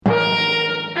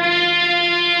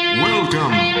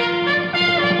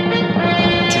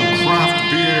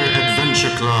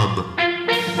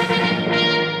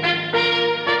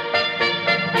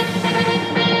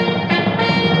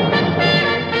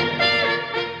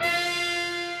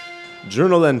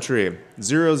Journal entry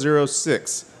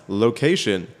 006.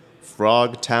 Location,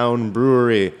 Frogtown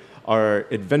Brewery. Our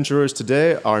adventurers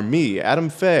today are me, Adam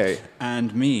Fay.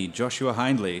 And me, Joshua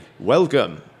Hindley.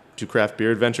 Welcome to Craft Beer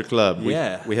Adventure Club.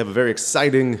 Yeah. We have a very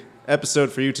exciting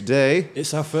episode for you today.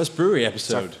 It's our first brewery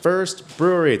episode. It's our first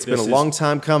brewery. It's been a long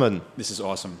time coming. This is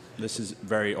awesome. This is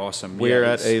very awesome. We're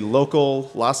at a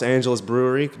local Los Angeles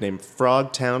brewery named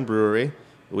Frogtown Brewery.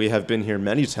 We have been here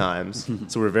many times,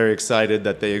 so we're very excited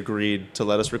that they agreed to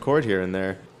let us record here and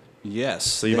there. Yes.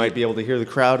 So you might be able to hear the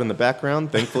crowd in the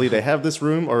background. Thankfully, they have this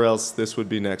room, or else this would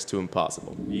be next to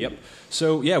impossible. Yep.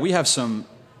 So, yeah, we have some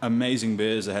amazing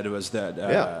beers ahead of us that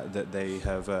they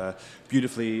have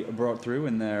beautifully brought through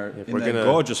in their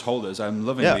gorgeous holders. I'm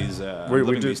loving these.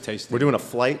 These tasting. We're doing a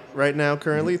flight right now.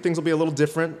 Currently, things will be a little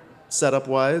different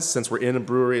setup-wise since we're in a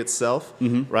brewery itself.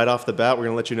 Right off the bat, we're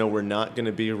going to let you know we're not going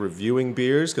to be reviewing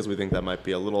beers because we think that might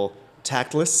be a little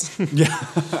tactless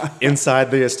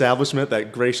inside the establishment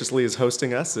that graciously is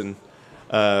hosting us, and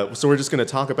so we're just going to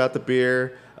talk about the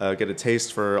beer, get a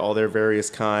taste for all their various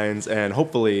kinds, and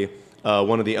hopefully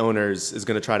one of the owners is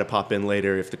going to try to pop in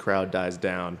later if the crowd dies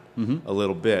down a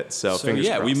little bit. So fingers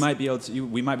crossed. We might be able to.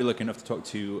 We might be lucky enough to talk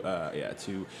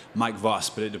to Mike Voss,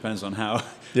 but it depends on how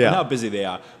busy they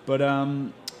are. But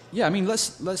I mean,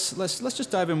 let's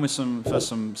just dive in with some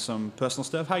personal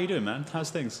stuff. How you doing, man? How's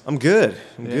things? I'm good.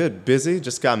 I'm good. Busy.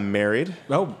 Just got married.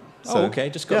 Oh, okay.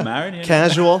 Just got married. You know?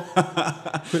 Casual.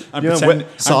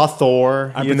 Saw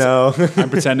Thor. I'm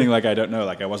pretending like I don't know,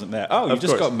 like I wasn't there. Oh, you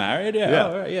just got married? Yeah. Yeah.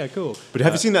 Oh, all right. Yeah. Cool. But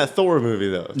have you seen that Thor movie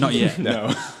though? Not yet.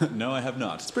 No. No, I have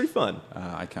not. It's pretty fun.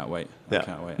 I can't wait. Yeah. I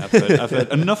can't wait. I've heard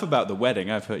enough about the wedding.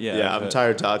 I've heard. Yeah. I'm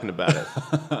tired talking about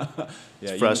it.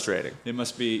 It's frustrating. You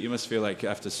must feel like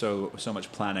after so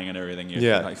much planning and everything,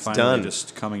 you're like it's finally done.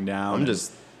 Just coming down. I'm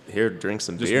just here to drink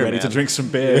some just beer, ready man. to drink some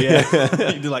beer.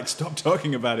 Yeah. You're like, stop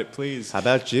talking about it, please. How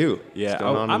about you? Yeah.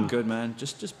 I'm good, man.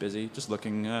 Just busy. Just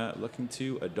looking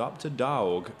to adopt a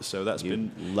dog. So that's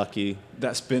been lucky.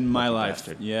 That's been my life.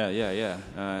 Bastard. Yeah.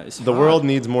 It's the hard. world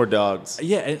needs more dogs.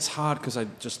 Yeah, it's hard because I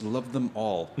just love them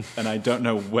all, and I don't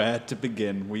know where to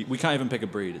begin. We can't even pick a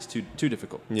breed. It's too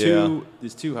difficult. Yeah.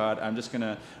 It's too hard. I'm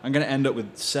gonna end up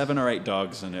with 7 or 8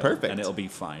 dogs, and it'll be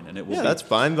fine. And it will. Yeah, that's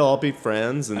fine. They'll all be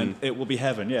friends, and it will be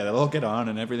heaven. Yeah, they'll all get on,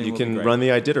 and everything. You will can be great. run the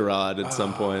Iditarod at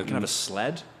some point. You can have a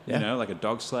sled. Yeah. You know, like a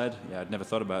dog sled. Yeah, I'd never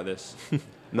thought about this. I'm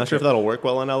not sure if that'll work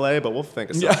well in LA, but we'll think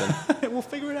of something. We'll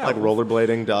figure it out. Like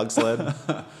rollerblading, dog sled.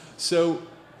 So,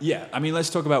 yeah, I mean, let's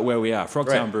talk about where we are.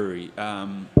 Frogtown Brewery.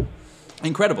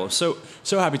 Incredible. So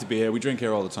happy to be here. We drink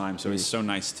here all the time, so it's so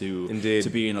nice to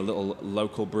be in a little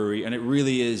local brewery. And it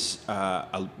really is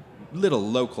a little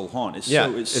local haunt. It's so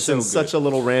in good. such a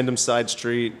little random side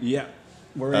street. Yeah.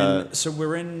 We're in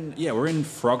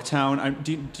Frogtown.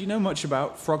 Do you know much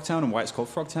about Frogtown and why it's called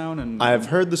Frogtown? And I've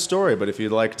heard the story, but if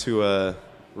you'd like to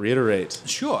reiterate.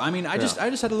 Sure. I mean, I just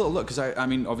had a little look because I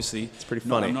mean, obviously, it's pretty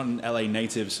funny. I'm not an LA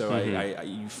native, so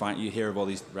you hear of all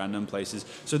these random places.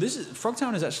 So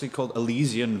Frogtown is actually called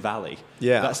Elysian Valley.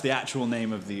 Yeah, that's the actual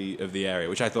name of the area,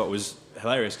 which I thought was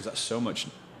hilarious because that's so much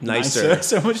nicer,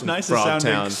 so much nicer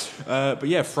Frogtown. sounding. But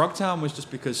yeah, Frogtown was just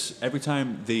because every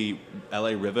time the LA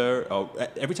River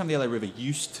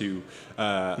used to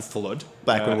flood.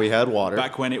 Back when we had water.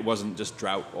 Back when it wasn't just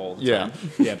drought all the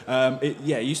time.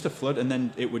 It used to flood and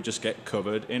then it would just get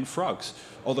covered in frogs.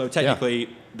 Although technically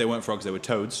they weren't frogs, they were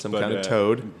toads. Some kind of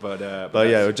toad. But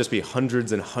yeah, it would just be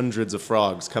hundreds and hundreds of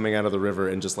frogs coming out of the river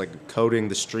and just like coating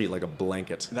the street like a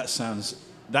blanket. That sounds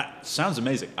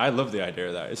amazing. I love the idea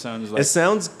of that. It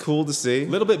sounds cool to see. A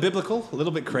little bit biblical, a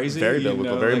little bit crazy. Very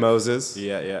biblical, very Moses.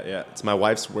 Yeah. It's my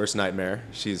wife's worst nightmare.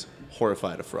 She's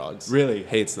horrified of frogs. Really?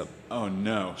 Hates them. Oh,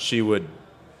 no. She would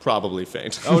probably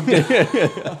faint. Oh,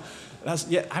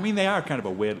 I mean, they are kind of a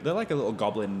weird... They're like a little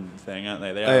goblin thing, aren't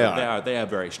they? They are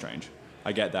very strange.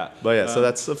 I get that. But yeah, so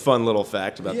that's a fun little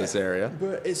fact about this area.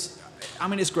 But it's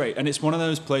great. And it's one of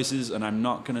those places, and I'm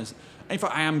not going to... In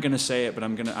fact, I am going to say it, but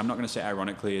I'm not going to say it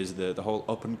ironically, is the whole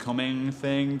up-and-coming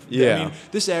thing. Yeah. I mean,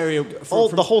 this area...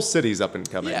 the whole city's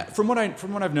up-and-coming. Yeah, from what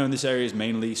I've known, this area is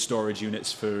mainly storage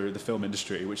units for the film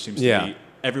industry, which seems to be...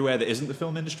 Everywhere that isn't the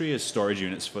film industry is storage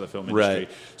units for the film industry. Right.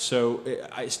 So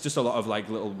it's just a lot of like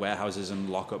little warehouses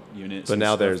and lock-up units. But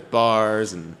now there's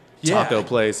bars and taco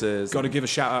places. Got to give a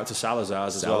shout out to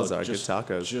Salazar's as well. Salazar, good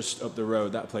tacos. Just up the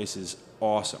road, that place is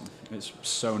awesome. It's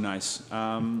so nice.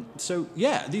 So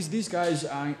yeah, these guys,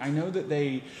 I know that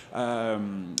they,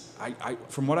 I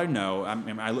from what I know,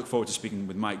 I look forward to speaking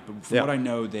with Mike. But from what I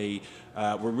know, they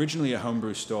were originally a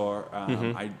homebrew store.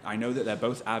 I know that they're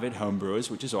both avid homebrewers,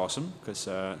 which is awesome because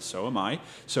so am I.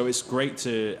 So it's great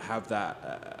to have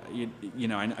that.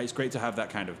 It's great to have that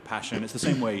kind of passion. It's the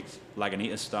same way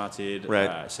Lagunitas started,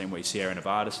 right? Same way Sierra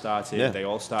Nevada started. Yeah. They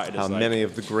all started How as many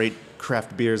of the great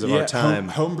craft beers of our time.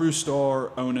 Homebrew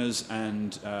store owners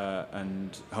and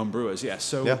home brewers, yeah.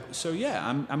 So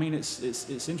I mean,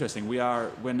 it's interesting.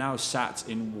 We're now sat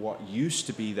in what used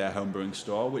to be their homebrewing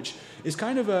store, which is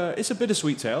kind of it's a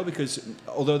bittersweet tale because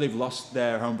although they've lost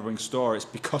their homebrewing store, it's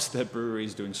because their brewery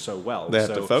is doing so well. They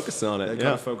have to focus on it. They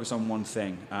got to focus on one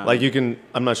thing.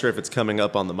 I'm not sure if it's coming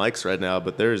up on the mics right now,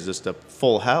 but there's just a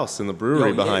full house in the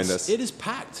brewery behind us. It is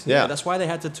packed. Yeah, that's why they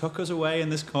had to tuck us away in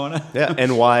this corner. Yeah,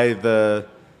 and why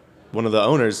one of the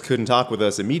owners couldn't talk with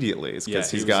us immediately. It's because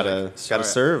he's got to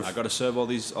serve. I got to serve all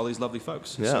these lovely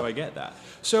folks. Yeah. So I get that.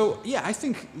 So yeah, I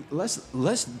think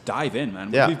let's dive in,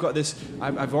 man. Yeah. We've got this.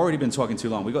 I've already been talking too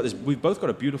long. We've both got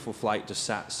a beautiful flight just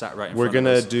sat right in front of us. We're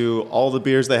gonna do all the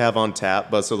beers they have on tap,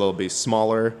 but so they'll be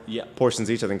smaller portions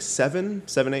each. I think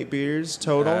 8 beers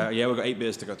total. We've got 8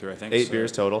 beers to go through. I think 8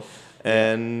 beers total.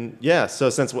 And so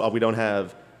since we don't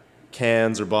have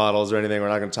cans or bottles or anything, we're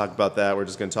not going to talk about that. We're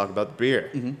just going to talk about the beer.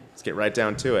 Mm-hmm. Let's get right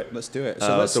down to it. Let's do it.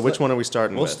 So which one are we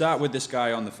starting with? We'll start with this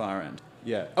guy on the far end.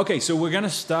 Yeah. Okay, so we're going to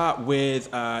start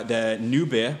with the new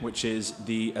beer, which is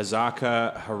the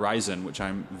Azacca Horizon, which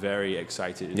I'm very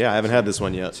excited. Yeah, I haven't had this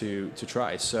one yet. To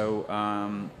try. So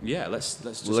let's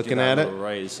just looking give at it a little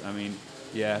raise. I mean,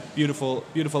 yeah, beautiful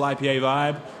IPA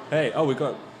vibe. Hey, we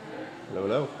got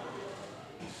hello.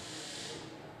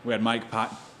 We had Mike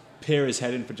peer his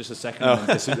head in for just a second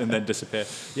and then disappear.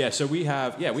 Yeah, so we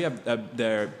have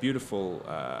their beautiful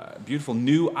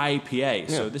new IPA. Yeah.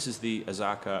 So this is the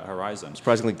Azacca Horizon.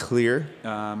 Surprisingly clear.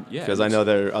 Because I know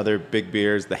there are other big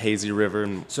beers, the Hazy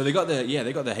River. So they got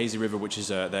the Hazy River, which is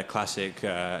their classic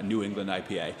New England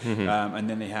IPA. Mm-hmm. And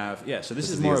then they have so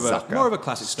this is more of a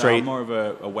classic style, more of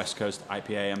a West Coast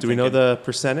IPA. Do we know the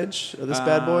percentage of this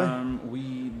bad boy?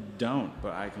 We don't,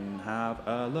 but I can have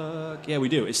a look. Yeah, we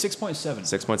do. It's 6.7.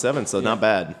 6.7, so not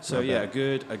bad. So not bad.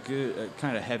 A good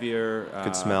kind of heavier.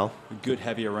 Good smell. Good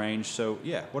heavier range. So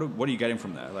yeah, what are you getting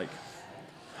from there? Like,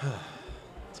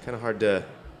 it's kind of hard to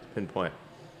pinpoint.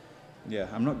 Yeah,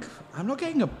 I'm not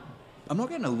getting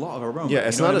a lot of aroma. Yeah,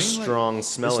 it's not a strong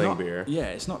smelling beer. Yeah,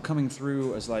 it's not coming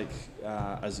through as like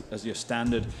as your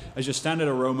standard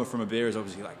aroma from a beer is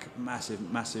obviously like a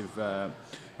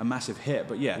massive hit.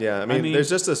 But I mean, there's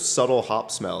just a subtle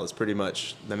hop smell is pretty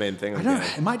much the main thing. I don't know.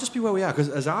 It might just be where we are because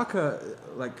Azacca,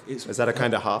 is that a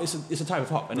kind of hop? It's a type of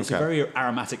hop, and it's a very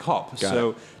aromatic hop.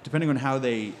 So depending on how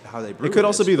they brew it could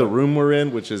also be the room we're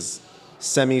in, which is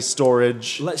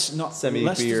semi-storage. Let's not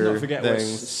forget things. we're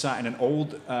sat in an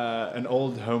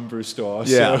old homebrew store.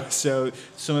 Yeah. So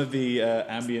some of the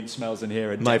ambient smells in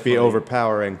here might be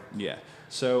overpowering. Yeah.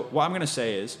 So what I'm going to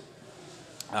say is,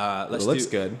 looks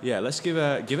good. Yeah. Let's give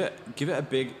it a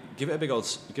big old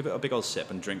sip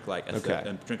and drink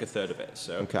drink a third of it.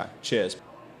 So cheers.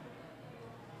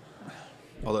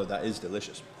 Although that is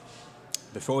delicious.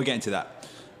 Before we get into that,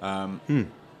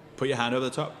 put your hand over the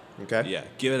top. Okay. Yeah.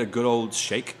 Give it a good old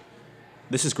shake.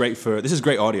 This is great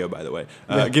audio, by the way.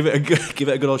 Give it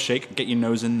a good old shake. Get your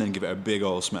nose in, then give it a big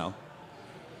old smell.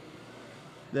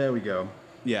 There we go.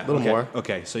 Yeah. A little more.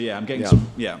 Okay. So I'm getting some.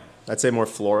 Yeah. I'd say more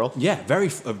floral. Yeah.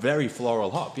 A very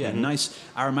floral hop. Yeah. Mm-hmm. Nice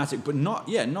aromatic, but not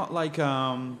like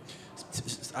I'm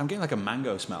getting like a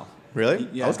mango smell. Really?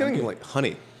 Yeah. I was getting like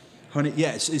honey. Honey,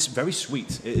 yeah, it's very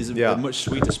sweet. It is a much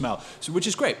sweeter smell, which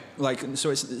is great.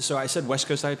 So I said West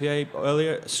Coast IPA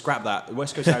earlier. Scrap that.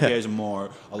 West Coast IPAs are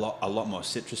a lot more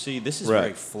citrusy. This is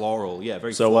very floral. Yeah,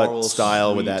 very. So floral, what style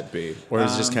sweet. Would that be, or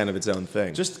is it just kind of its own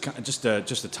thing? Just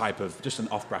a type of an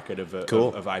off bracket of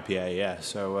IPA. Yeah.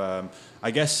 So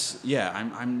I guess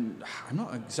I'm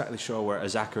not exactly sure where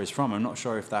Azacca is from. I'm not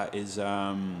sure if that is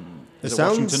a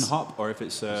Washington hop or if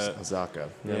it's Azacca.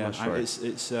 Yeah, I'm not sure.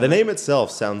 It's the name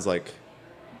itself sounds like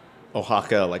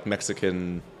Oaxaca, like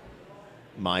Mexican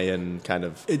Mayan kind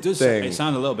of it does thing. It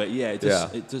sounds a little bit it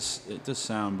does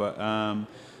sound, but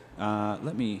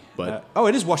let me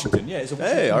it is Washington. Yeah, it's a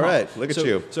Washington. Hey, all right, look at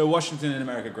you. So Washington and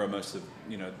America grow most of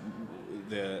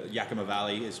the Yakima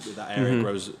Valley that area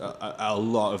grows a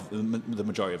lot of the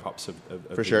majority of hops of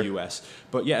the US.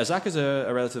 But yeah, Azacca's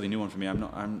a relatively new one for me.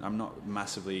 I'm not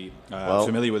massively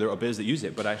familiar with other beers that use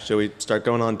it. But shall we start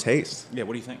going on taste? Yeah,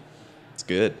 what do you think? It's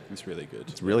good. It's really good.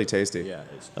 It's really tasty. Yeah,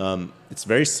 it is. It's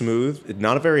very smooth. It's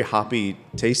not a very hoppy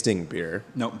tasting beer.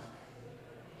 Nope.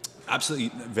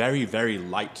 absolutely very, very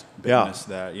light bitterness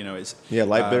there. You know, it's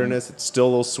light bitterness. It's still a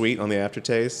little sweet on the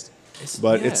aftertaste,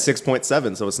 but it's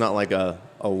 6.7, so it's not like a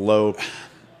low.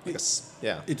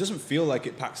 It doesn't feel like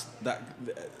it packs that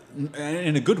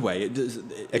in a good way.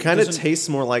 It kind of tastes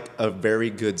more like a very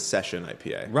good session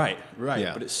IPA. Right.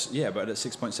 Yeah. But but at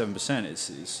 6.7%,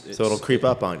 it's so it'll creep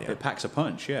up on you. It packs a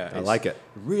punch. Yeah, I like it.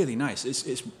 Really nice.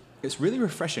 It's really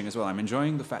refreshing as well. I'm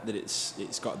enjoying the fact that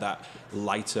it's got that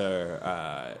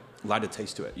lighter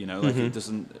taste to it. You know, like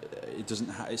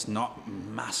it's not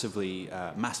massively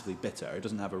bitter. It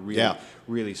doesn't have a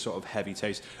really sort of heavy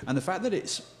taste. And the fact that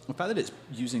it's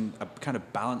using a kind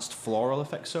of balanced floral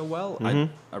effect so well, I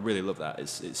really love that.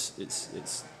 It's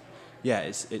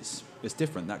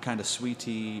different. That kind of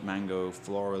sweety mango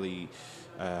florally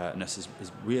ness is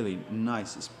really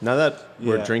nice. Now that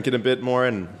we're drinking a bit more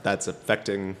and that's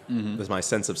affecting my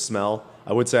sense of smell,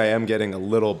 I would say I am getting a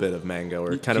little bit of mango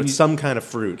or some kind of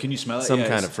fruit. Can you smell it? Some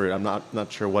kind of fruit. I'm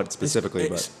not sure what specifically,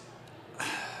 but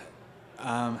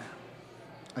I'm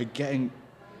getting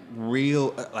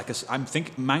real I'm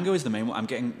thinking mango is the main one. I'm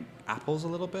getting apples a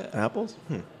little bit. Apples?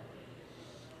 If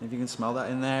you can smell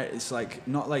that in there, it's like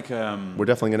not like We're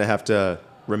definitely going to have to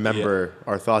remember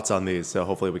our thoughts on these, so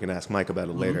hopefully we can ask Mike about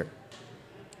it later.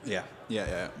 Yeah.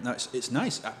 No, it's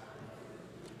nice.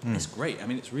 It's great. I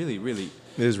mean, it's really, really.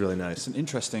 It is really nice. It's an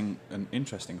interesting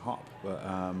hop, but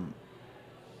I'm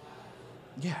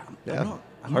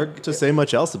hard to say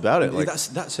much else about it. Like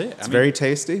that's it. It's very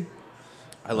tasty.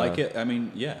 I like it. I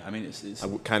mean, it's. I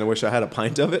kind of wish I had a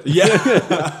pint of it.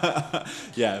 Yeah.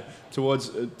 Yeah. Towards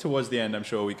the end, I'm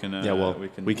sure we can.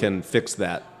 We can fix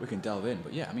that. We can delve in,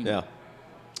 but I mean. Yeah.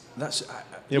 That's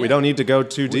we don't need to go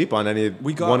too deep on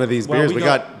one of these beers. We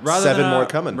got 7 more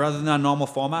coming. Rather than our normal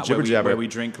format where we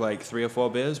drink like 3 or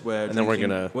 4 beers, we're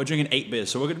drinking 8 beers.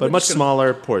 So we're much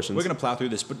smaller portions. We're gonna plow through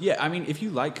this, but I mean, if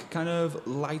you like kind of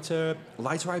lighter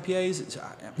IPAs,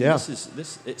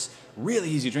 it's really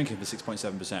easy drinking for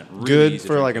 6.7%. Really good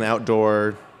for like an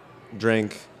outdoor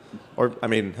drink, or I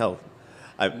mean, hell,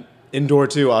 indoor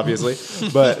too, obviously,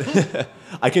 but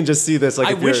I can just see this. Like,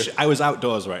 I wish I was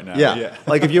outdoors right now. Yeah.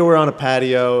 Like if you were on a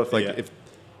patio, if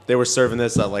they were serving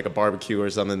this at like a barbecue or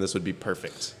something, this would be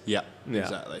perfect. Yeah.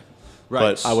 Exactly. Right.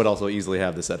 But I would also easily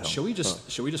have this at home. Should we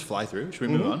just fly through? Should we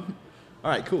move on? All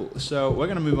right, cool. So we're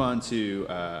going to move on to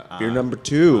beer number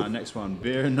 2. Our next one,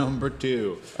 beer number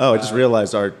 2. Oh, I just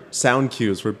realized our sound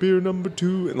cues for beer number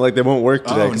 2, and like they won't work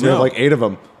today because we have like 8 of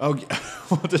them. Oh,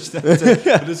 we'll just have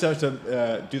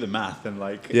to do the math and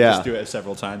just do it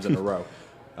several times in a row.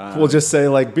 We'll just say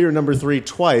like beer number 3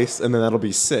 twice, and then that'll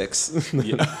be 6.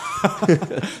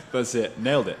 That's it.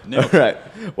 Nailed it. All right.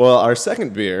 Well, our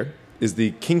second beer is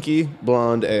the Kinky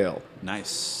Blonde Ale.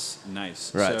 Nice. Right,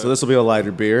 so this will be a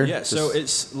lighter beer. Yeah, so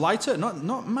it's lighter,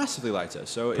 not massively lighter.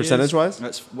 So percentage-wise?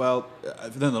 That's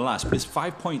than the last, but it's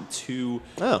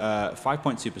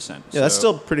 5.2%. Yeah, that's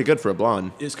still pretty good for a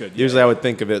blonde. It's good. Usually I would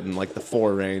think of it in like the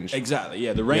 4 range. Exactly.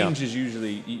 Yeah, the range is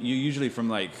usually from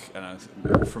like 4 to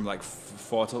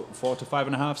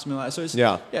 5.5, something like that. So it's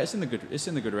in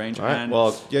the good range. All right. And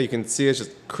you can see it's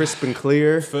just crisp and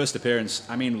clear. First appearance.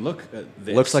 I mean, look at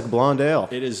this. Looks like blonde ale.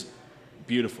 It is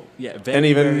beautiful. Yeah,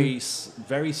 very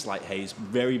slight haze.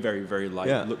 Very, very, very light.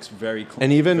 Yeah. Looks very clean.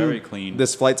 And even very clean.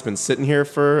 This flight's been sitting here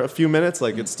for a few minutes.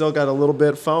 Like it's still got a little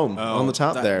bit of foam on the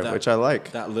top which I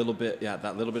like. That little bit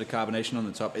of carbonation on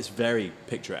the top. It's very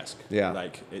picturesque. Yeah.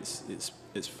 Like it's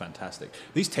fantastic.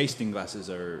 These tasting glasses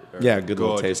are good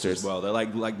little tasters as well. They're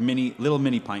like little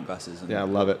mini pint glasses. I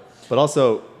love it. But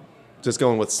also, just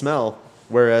going with smell.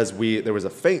 Whereas there was a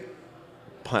faint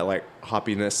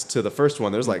hoppiness to the first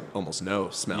one. There's like almost no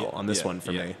smell on this one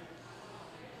for me.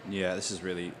 Yeah, this is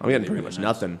really. I'm getting pretty much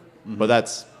nothing, but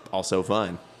that's also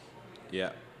fine.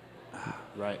 Yeah.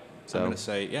 Right. So I'm gonna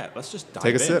say let's just dive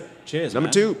take a in. sip. Cheers. Number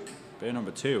 2. Beer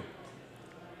number 2.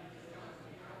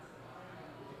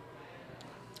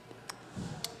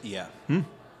 Yeah.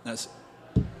 That's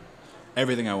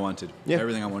everything I wanted. Yeah.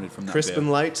 Everything I wanted from that Crisp beer.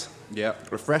 and light. Yeah.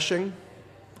 Refreshing.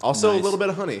 Also nice. A little bit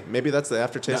of honey. Maybe that's the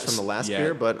aftertaste from the last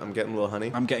beer, but I'm getting a little honey.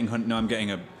 I'm getting honey. No, I'm getting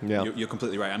You're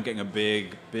completely right. I'm getting a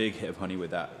big hit of honey with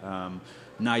that.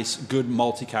 Nice, good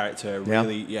malty character.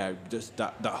 Really, just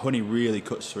that honey really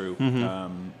cuts through. Really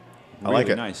I like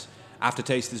it. Nice.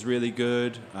 Aftertaste is really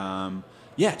good.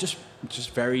 Just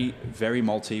very, very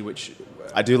malty, which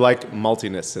I do like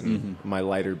maltiness in my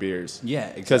lighter beers. Yeah,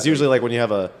 exactly. Because usually, like when you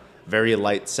have a very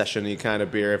light session-y kind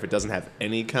of beer, if it doesn't have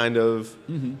any kind of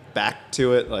back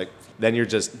to it, like then you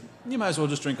might as well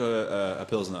just drink a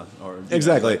Pilsner or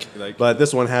exactly. But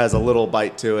this one has a little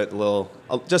bite to it,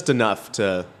 just enough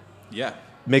to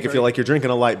make it feel like you're drinking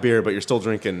a light beer, but you're still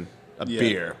drinking a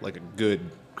beer, like a good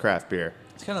craft beer.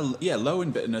 It's kind of low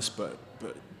in bitterness, but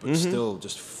still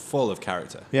just full of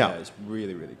character. Yeah, it's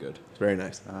really really good. It's very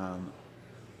nice.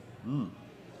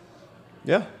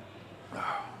 Yeah.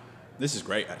 This is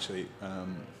great, actually.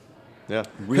 Yeah,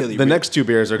 really. The next two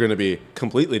beers are going to be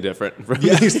completely different from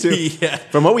these two.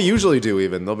 From what we usually do,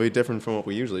 even they'll be different from what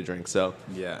we usually drink. So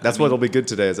that's what'll be good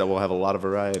today is that we'll have a lot of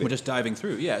variety. We're just diving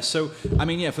through. Yeah. So I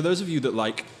mean, for those of you that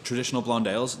like traditional blonde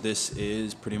ales, this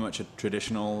is pretty much a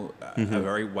traditional, a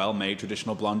very well-made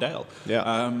traditional blonde ale.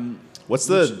 Yeah. What's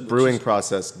the brewing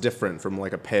process different from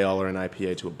like a pale or an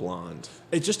IPA to a blonde?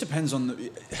 It just depends on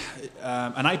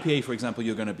an IPA, for example.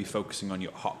 You're going to be focusing on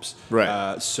your hops,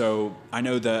 right? So I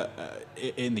know that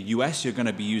in the US you're going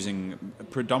to be using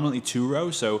predominantly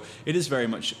two-row. So it is very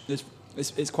much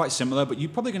it's quite similar, but you're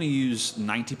probably going to use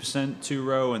 90%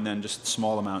 two-row and then just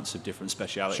small amounts of different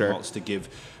specialty malts to give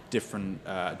different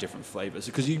flavors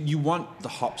because you want the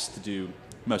hops to do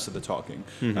most of the talking.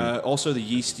 Also, the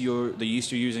yeast you're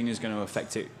using is going to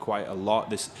affect it quite a lot.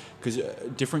 Because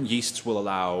different yeasts will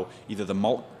allow either the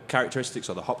malt characteristics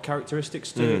or the hop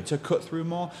characteristics to cut through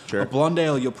more. Sure. A blonde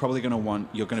ale, you're probably going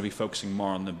to be focusing more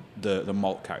on the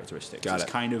malt characteristics. Got it.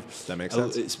 It's kind of that makes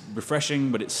sense. It's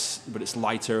refreshing, but it's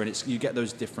lighter, and you get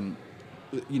those different.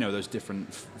 Those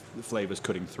different flavors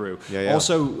cutting through.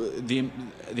 Also, the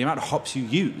amount of hops you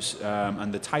use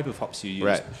and the type of hops you use.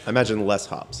 Right. I imagine less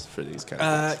hops for these kind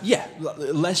of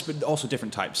things. Less, but also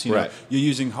different types. You know, you're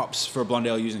using hops for a blonde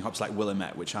ale. You're using hops like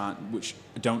Willamette, which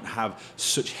don't have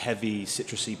such heavy,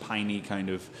 citrusy, piney kind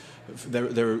of.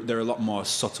 They're a lot more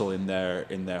subtle in their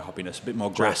hoppiness, a bit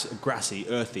more grassy,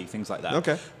 earthy, things like that.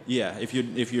 Okay. Yeah,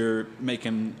 when you're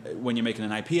making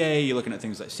an IPA, you're looking at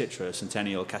things like Citra,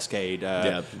 Centennial, Cascade.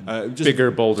 Just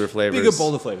bigger, bolder flavors. Bigger,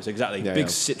 bolder flavors, exactly. Big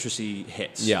citrusy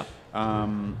hits. Yeah.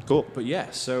 Cool.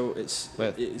 But so it's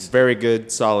very good,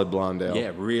 solid blonde ale.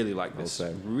 Yeah, really like this.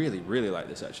 Really, really like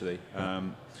this actually.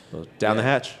 Down the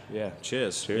hatch. Yeah.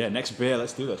 Cheers. Yeah. Next beer.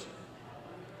 Let's do this.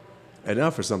 And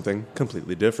now for something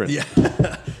completely different.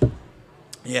 Yeah.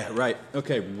 Yeah, right.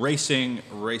 Okay, racing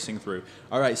through.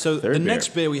 All right, so the next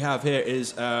beer we have here is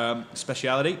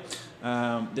Speciality.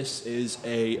 This is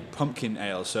a pumpkin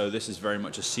ale, so this is very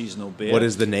much a seasonal beer. What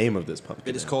is the name of this pumpkin ale?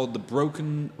 It is called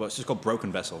it's just called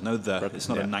Broken Vessel. It's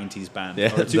not a 90s band.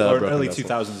 Yeah, or an early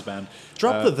 2000s band.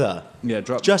 Drop the. Yeah,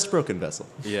 drop. Just Broken Vessel.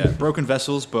 Yeah, Broken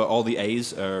Vessels, but all the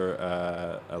A's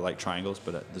are like triangles,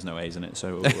 but there's no A's in it,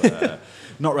 so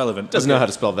not relevant. Doesn't know how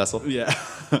to spell vessel. Yeah.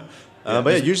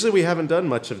 But usually we haven't done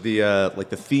much of the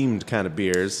the themed kind of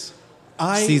beers.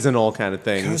 Seasonal kind of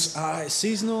things.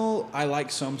 Seasonal, I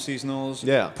like some seasonals.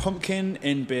 Yeah. Pumpkin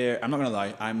in beer, I'm not going to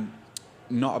lie, I'm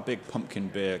not a big pumpkin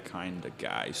beer kind of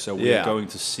guy. So we're going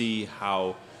to see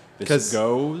how this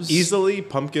goes. Easily,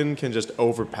 pumpkin can just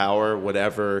overpower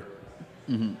whatever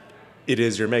it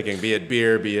is you're making, be it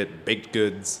beer, be it baked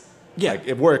goods. Yeah. Like,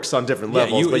 it works on different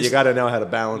levels, but you got to know how to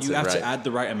balance it. You have to add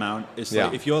the right amount. It's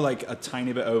like if you're like a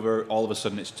tiny bit over, all of a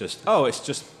sudden it's just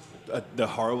the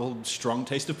horrible, strong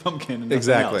taste of pumpkin. And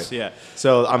exactly. Else. Yeah.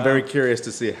 So I'm very curious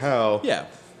to see how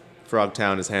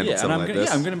Frogtown has handled something like this.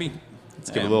 Yeah, I'm going to be... Let's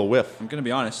give it a little whiff. I'm going to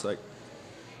be honest.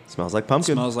 Smells like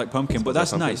pumpkin. But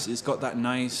that's nice. It's got that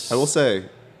nice... I will say,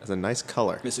 it's a nice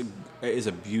color. It is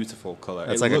a beautiful color.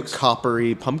 It's like a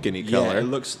coppery, pumpkin-y color. Yeah, it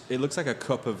looks like a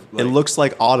cup of... it looks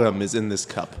like autumn is in this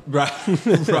cup. Right,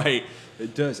 right.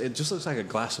 It does. It just looks like a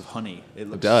glass of honey. It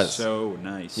looks so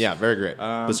nice. Yeah, very great.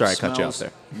 But sorry, I cut you off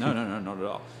there. No, not at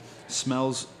all.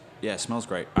 Smells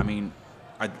great. I mean,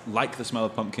 I like the smell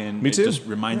of pumpkin. Me too.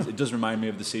 It does remind me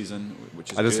of the season,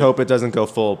 which is I just hope it doesn't go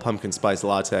full pumpkin spice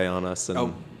latte on us.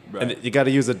 And, and you got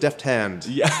to use a deft hand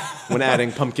when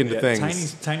adding pumpkin to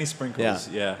things. Tiny sprinkles.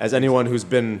 Yeah. As anyone who's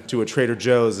been to a Trader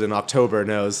Joe's in October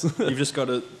knows. You've just got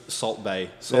to Salt Bay.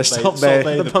 Salt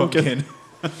Bay, the pumpkin.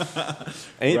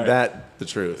 Ain't right. that the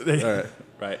truth? All right.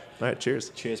 Right. All right,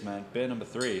 cheers. Cheers, man. Beer number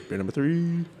 3. Beer number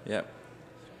 3. Yep.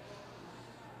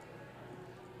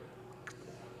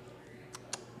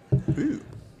 Ooh.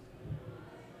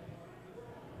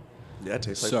 Yeah, it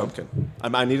tastes like pumpkin.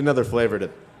 I need another flavor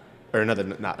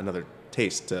not another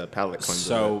taste to palate cleanser.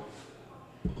 So,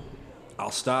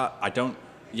 I'll start. I don't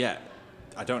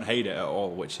hate it at all,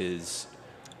 which is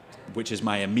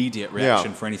my immediate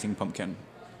reaction for anything pumpkin.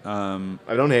 I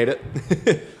don't hate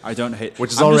it. I don't hate,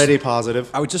 which is already positive.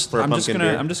 I'm just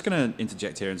gonna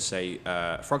interject here and say,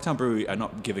 Frogtown Brewery are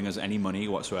not giving us any money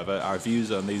whatsoever. Our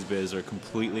views on these beers are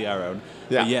completely our own.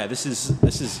 Yeah, but yeah. This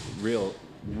is real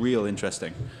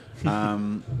interesting.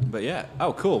 But yeah.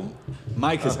 Oh, cool.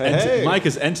 Mike has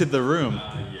entered the room.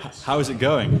 Yes. How is it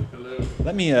going? Hello.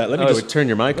 Let me just turn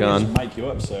your mic on. Mic you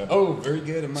up, sir. Oh, very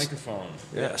good. A microphone.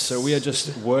 Yeah. So we are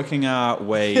just working our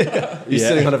way. You're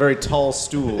sitting on a very tall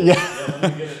stool.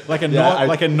 like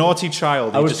a naughty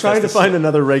child. I was trying to find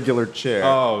another regular chair.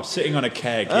 Oh, sitting on a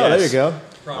keg. Oh, yes. there you go.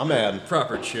 I'm in.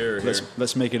 Proper chair here.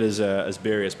 Let's make it as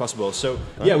beery as possible. So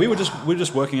yeah, we were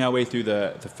just working our way through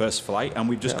the first flight, and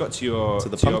we've just got to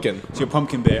your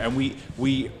pumpkin beer, and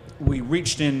we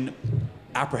reached in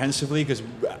apprehensively because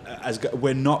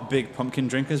we're not big pumpkin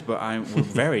drinkers, but we're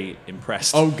very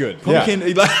impressed. Oh, good. Pumpkin,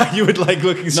 you would like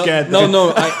looking scared.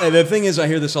 No. The thing is, I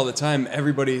hear this all the time.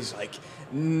 Everybody's like,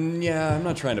 yeah, I'm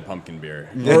not trying a pumpkin beer.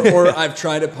 Or I've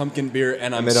tried a pumpkin beer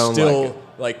and I'm still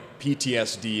like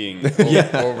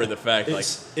PTSDing over the fact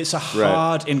it's a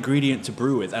hard ingredient to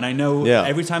brew with. And I know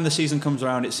every time the season comes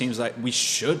around, it seems like we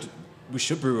should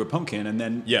brew a pumpkin, and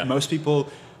then most people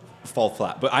fall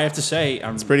flat. But I have to say,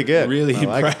 it's pretty good. Really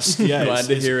impressed. Yeah, glad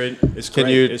to hear it. It's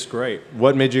great. It's great.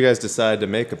 What made you guys decide to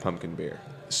make a pumpkin beer?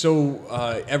 So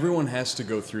everyone has to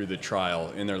go through the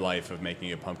trial in their life of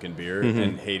making a pumpkin beer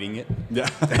and hating it.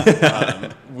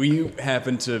 Yeah. We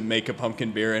happened to make a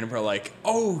pumpkin beer, and we're like,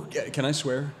 "Oh, can I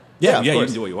swear?" Yeah, you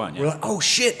can do what you want. Yeah. We're like, "Oh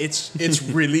shit, it's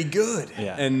really good."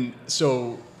 Yeah. And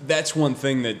so that's one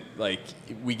thing that like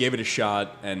we gave it a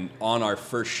shot, and on our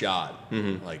first shot,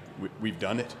 like we've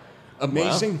done it.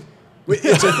 Amazing. Wow.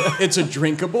 It's a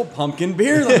drinkable pumpkin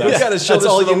beer. Like, we got to show this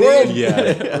to the world.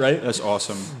 Yeah, right. That's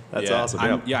awesome. That's awesome.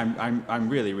 I'm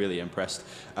really, really impressed.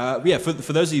 For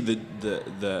those of you for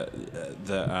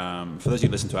those of you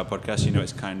who listen to our podcast, you know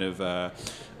it's kind of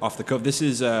off the cuff. This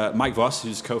is Mike Voss,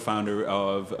 who's co-founder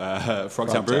of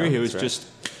Frogtown Brewery, who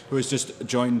has just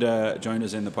joined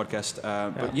us in the podcast.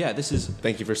 But yeah, this is...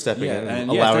 Thank you for stepping in and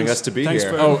allowing us to be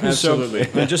here. Absolutely.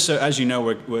 And just so, as you know,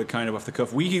 we're kind of off the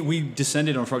cuff. We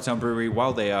descended on Frogtown Brewery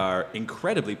while they are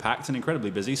incredibly packed and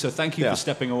incredibly busy. So thank you for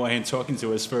stepping away and talking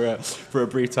to us for a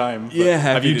brief time. But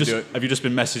happy to do it. Have you just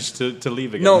been messaged to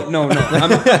leave again? No.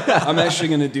 I'm actually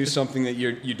going to do something that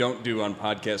you don't do on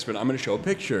podcasts, but I'm going to show a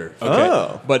picture. Okay.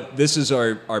 Oh. But this is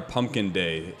our pumpkin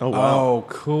day. Oh, wow. Oh,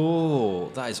 cool.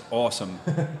 That is awesome.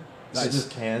 That's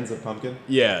just cans of pumpkin?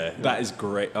 Yeah. That is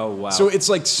great. Oh, wow. So it's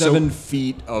like 7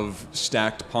 feet of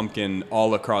stacked pumpkin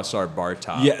all across our bar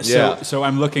top. Yeah. So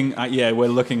I'm looking at, we're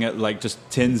looking at like just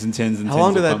tins and tins and How tins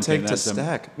long did of that take pumpkin. to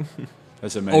stack?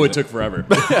 That's amazing. Oh, it took forever.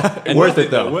 Worth it,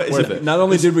 though. Worth it. Not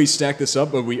only did we stack this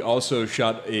up, but we also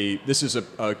shot this is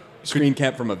a screen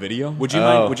cap from a video. Would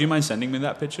you mind sending me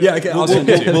that picture? Yeah, I'll send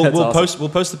it to you. We'll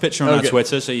post the picture on our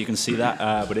Twitter so you can see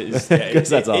that. But it is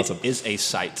that's awesome. It is a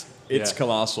sight. It's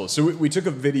colossal. So we took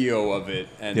a video of it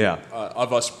and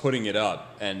of us putting it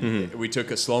up, and we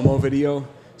took a slow-mo video.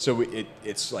 So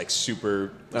it's like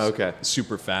super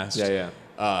super fast. Yeah.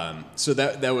 So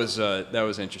that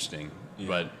was interesting. Yeah.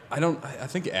 But I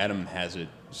think Adam has it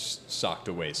socked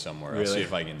away somewhere. Really? I'll see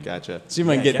if I can see if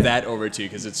I can get that over to you,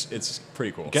 because it's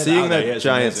pretty cool. Seeing that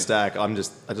giant stack, I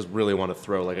just really want to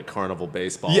throw like a carnival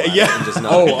baseball. Yeah. And just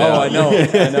knock it down. I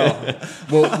know.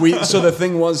 Well, so the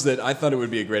thing was that I thought it would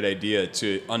be a great idea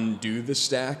to undo the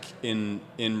stack in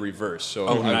reverse. So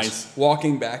I was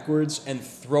walking backwards and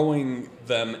throwing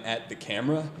them at the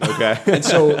camera. Okay. And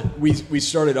so we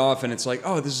started off, and it's like,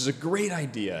 oh, this is a great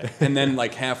idea. And then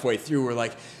like halfway through, we're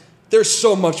like, there's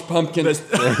so much pumpkin.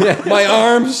 My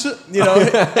arms,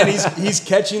 and he's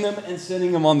catching them and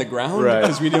setting them on the ground, right?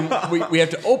 Because we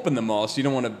have to open them all, so you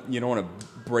don't want to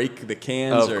break the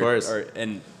cans. Of course.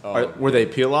 Were they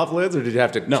peel off lids, or did you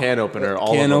have to can opener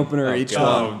all can of them? opener each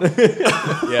one?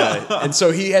 Yeah, and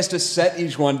so he has to set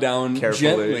each one down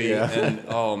carefully, gently, and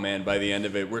oh man, by the end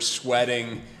of it, we're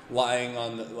sweating. Lying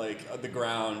on the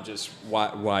ground, just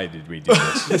why did we do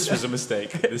this? This was a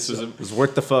mistake. It was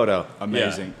worth the photo.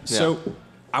 Amazing. Yeah. So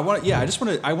I want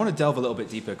to delve a little bit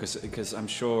deeper because I'm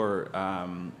sure a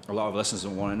lot of listeners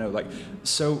will want to know. Like,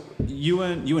 so you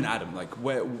and Adam, like,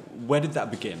 where did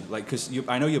that begin? Like, because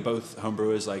I know you're both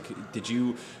homebrewers. Like, did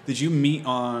you meet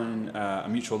on a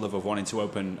mutual love of wanting to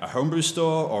open a homebrew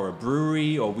store or a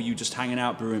brewery, or were you just hanging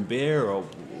out brewing beer, or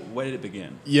where did it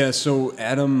begin? Yeah, so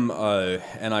Adam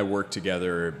and I worked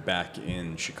together back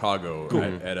in Chicago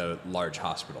at a large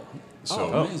hospital.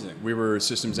 So amazing. We were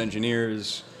systems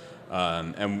engineers,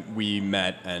 and we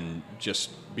met and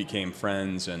just became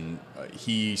friends. And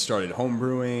he started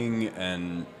homebrewing,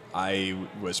 and I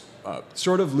was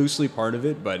sort of loosely part of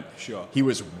it, but he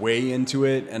was way into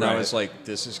it, and I was like,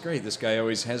 this is great. This guy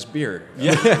always has beer.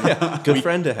 Good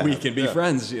friend to have. We can be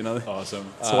friends, Awesome.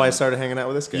 That's why I started hanging out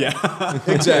with this guy. Yeah,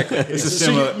 exactly. It's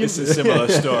a similar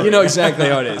story. You know exactly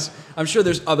how it is. I'm sure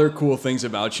there's other cool things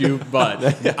about you, but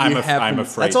I'm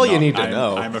afraid that's all not. you need to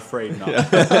know. I'm afraid not.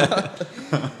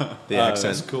 The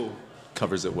accent. That's cool.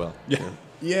 covers it well. Yeah.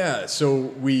 Yeah,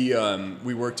 so we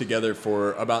worked together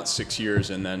for about 6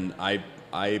 years, and then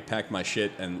I packed my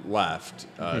shit and left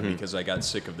because I got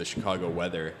sick of the Chicago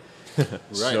weather. Right.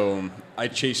 So I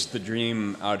chased the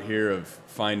dream out here of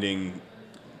finding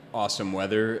awesome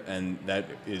weather, and that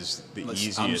is the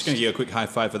easiest. I'm just going to give you a quick high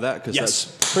five for that, because Yes.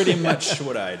 that's pretty much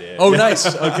what I did. Oh, nice.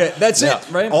 Okay, that's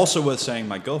it, right? Also worth saying,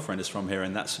 my girlfriend is from here,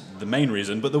 and that's the main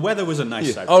reason. But the weather was a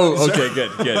nice side. Oh, okay,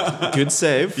 good. Good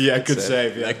save. Yeah, good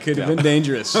save. Yeah. That could have been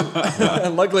dangerous.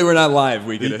 Luckily, we're not live.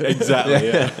 We could Exactly.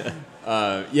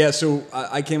 Yeah. So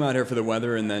I came out here for the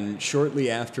weather, and then shortly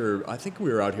after, I think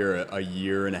we were out here a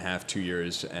year and a half, 2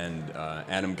 years, and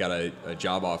Adam got a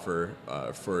job offer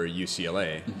for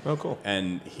UCLA. Oh, cool.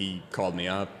 And he called me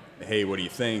up. Hey, what do you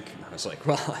think? I was like,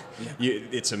 well,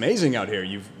 it's amazing out here.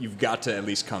 You've got to at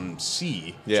least come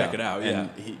see. Check it out. And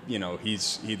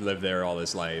he'd lived there all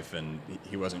his life, and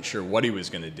he wasn't sure what he was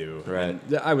going to do. Right.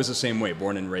 And I was the same way,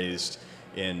 born and raised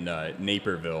in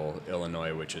Naperville,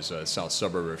 Illinois, which is a south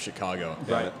suburb of Chicago.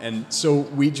 Right. And so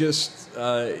we just,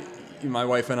 my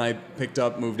wife and I picked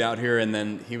up, moved out here, and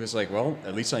then he was like, well,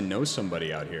 at least I know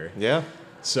somebody out here. Yeah.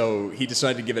 So he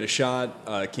decided to give it a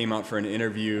shot, came out for an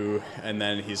interview, and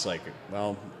then he's like,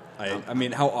 well, I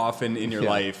mean, how often in your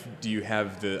life do you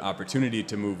have the opportunity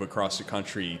to move across the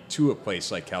country to a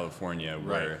place like California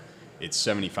where it's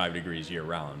 75 degrees year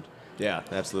round? Yeah,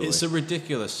 absolutely. It's a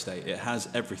ridiculous state. It has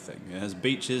everything. It has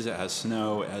beaches. It has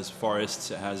snow. It has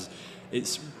forests.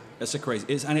 It's a crazy.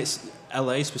 It's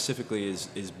LA specifically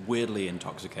is weirdly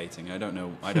intoxicating. I don't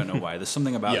know why. There's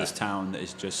something about this town that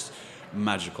is just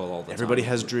magical all the time. Everybody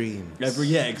has dreams.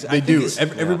 They do.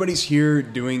 Everybody's here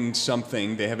doing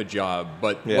something. They have a job,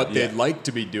 but what they'd like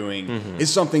to be doing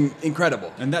is something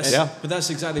incredible. And that's but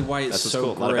that's exactly why it's so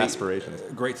cool. great. A lot of aspirations.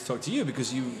 Great to talk to you,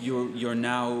 because you're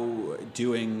now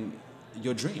doing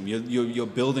your dream. You're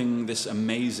building this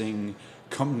amazing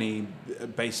company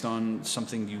based on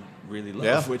something you really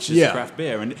love, which is craft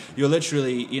beer. And you're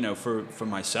literally, for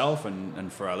myself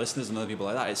and for our listeners and other people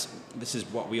like that, this is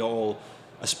what we all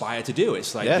aspire to do.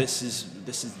 It's like this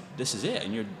is it,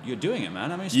 and you're doing it,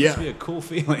 man. I mean, it's supposed to be a cool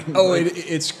feeling. Oh,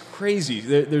 it's crazy.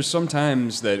 There's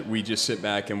sometimes that we just sit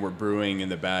back and we're brewing in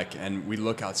the back, and we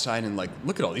look outside and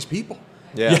look at all these people.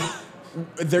 Yeah.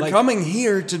 They're coming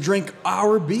here to drink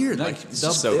our beer. It's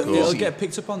just so cool. They'll get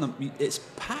picked up on them. It's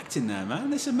packed in there,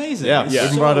 man. It's amazing. Yeah,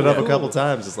 it's we've brought it up a couple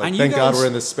times. It's like, thank God we're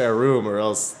in this spare room, or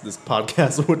else this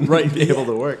podcast wouldn't be able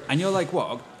to work. And you're like,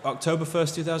 what, October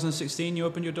 1st, 2016, you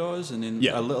opened your doors, and in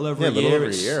a little over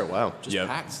a year, wow. Just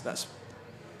packed. That's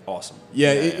awesome.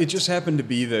 Yeah, it just happened to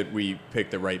be that we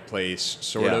picked the right place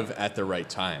sort of at the right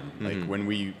time. Like when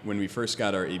we first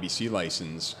got our ABC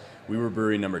license, we were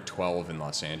brewery number 12 in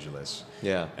Los Angeles.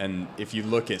 Yeah. And if you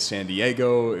look at San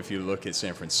Diego, if you look at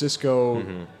San Francisco,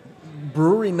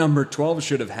 brewery number 12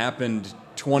 should have happened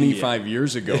 25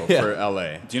 years ago for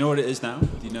LA. Do you know what it is now?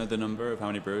 Do you know the number of how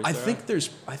many breweries I there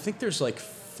think there's like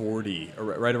 40, or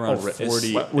right around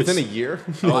 40. Within a year?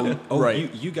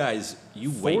 Right. You guys,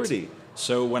 you 40. wait.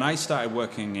 So when I started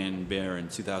working in beer in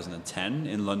 2010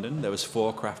 in London, there was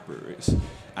 4 craft breweries.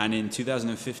 And in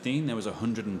 2015, there was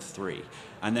 103.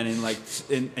 And then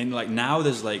in now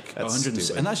there's like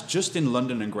 100, and that's just in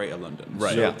London and Greater London.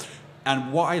 Right. So,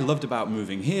 and what I loved about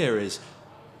moving here is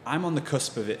I'm on the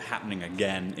cusp of it happening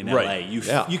again in LA. You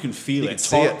can feel it.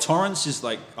 Torrance is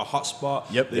like a hot spot.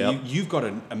 You've got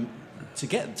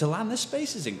to land this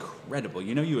space is incredible.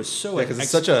 You are so because it's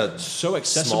such a so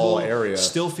accessible small area.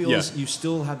 Still feels you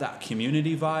still have that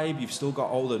community vibe. You've still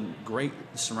got all the great,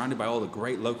 surrounded by all the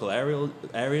great local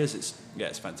areas.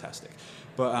 It's fantastic.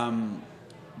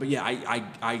 But yeah,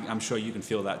 I'm sure you can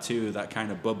feel that too. That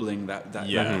kind of bubbling, that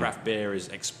craft beer is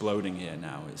exploding here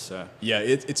now.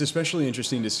 It's especially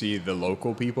interesting to see the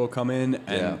local people come in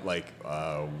and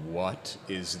what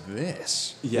is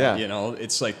this? Yeah,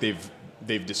 it's like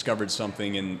they've discovered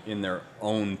something in their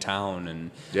own town, and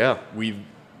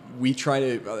we try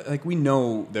to we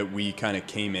know that we kind of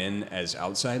came in as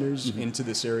outsiders into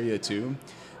this area too,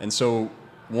 and so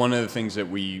one of the things that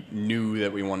we knew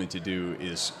that we wanted to do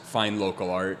is find local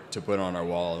art to put on our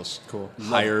walls. Cool.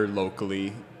 Hire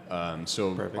locally.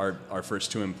 Our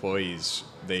first 2 employees,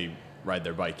 they ride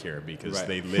their bike here because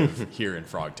they live here in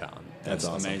Frogtown. That's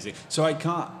awesome. Amazing. So I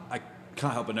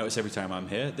can't help but notice every time I'm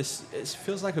here, it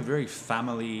feels like a very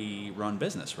family-run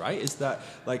business, right? Is that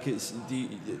like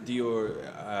do your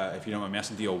if you don't mind me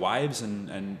asking, do your wives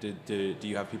and do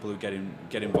you have people who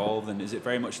get involved, and is it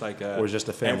very much like or just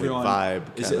a family vibe?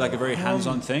 Is it like a very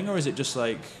hands-on thing, or is it just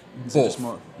like both?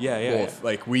 More, both. Yeah.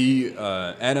 Like we,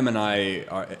 Adam and I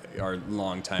are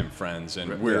longtime friends,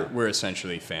 and we're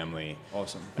essentially family.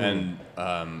 Awesome. And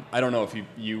I don't know if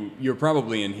you're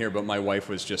probably in here, but my wife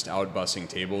was just out bussing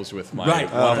tables with my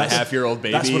 1.5-year-old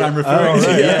baby. That's what I'm referring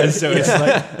to. Yeah. So it's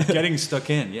like getting stuck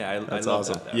in. Yeah, that's love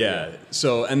awesome. That, yeah.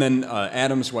 So and then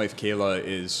Adam's wife Kayla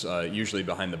is usually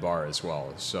behind the bar as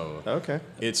well. So okay,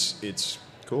 it's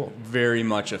cool. Very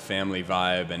much a family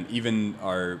vibe, and even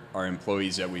our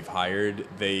employees that we've hired,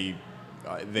 they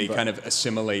kind of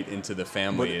assimilate into the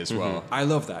family as well. I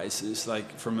love that. It's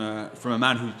like from a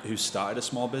man who started a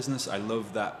small business. I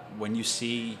love that when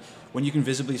you can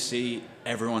visibly see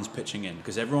everyone's pitching in,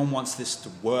 because everyone wants this to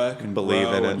work and believe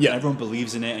grow, in it. and everyone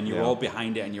believes in it, and you're all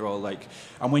behind it, and you're all like,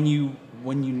 and when you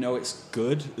know it's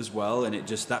good as well, and it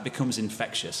just that becomes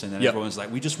infectious, and then everyone's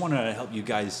like, we just want to help you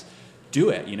guys do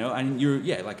it, you know, and you're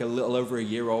like a little over a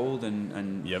year old,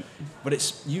 and but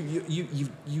it's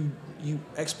you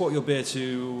export your beer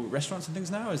to restaurants and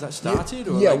things now. Is that started?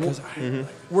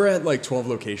 We're at like 12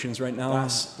 locations right now.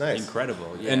 That's nice.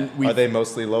 Incredible. Yeah. And are they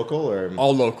mostly local or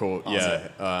all local?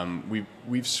 Awesome. Yeah.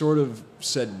 We've sort of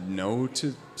said no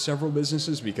to several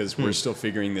businesses because we're still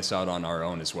figuring this out on our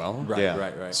own as well.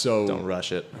 Right. So don't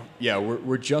rush it. Yeah,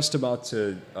 we're just about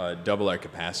to double our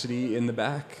capacity in the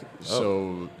back.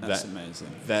 So that's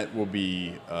amazing. That will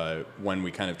be when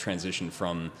we kind of transition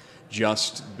from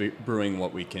just brewing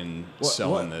what we can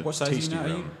sell in the tasting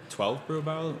room. Are you 12 brew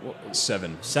barrel?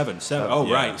 7. 7. Oh,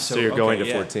 yeah. Right. So you're going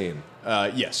to 14.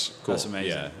 Yes. Cool. That's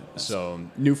amazing. Yeah. So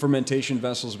new fermentation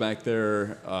vessels back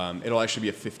there. It'll actually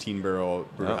be a 15-barrel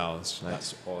brew house.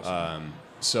 That's awesome.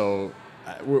 So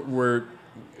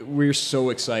we're so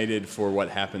excited for what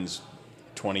happens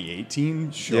 2018,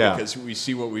 because we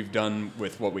see what we've done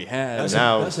with what we had.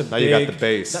 Now you got the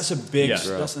base. That's a big,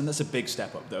 that's a big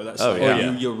step up, though. That's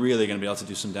you're really going to be able to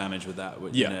do some damage with that,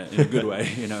 in a good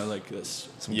way. You know, like that's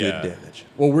some good damage.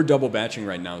 Well, we're double batching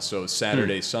right now, so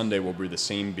Saturday, Sunday we'll brew the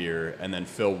same beer and then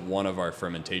fill one of our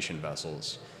fermentation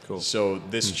vessels. Cool. So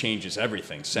this changes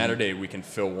everything. Saturday we can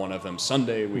fill one of them.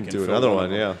 Sunday we can do fill another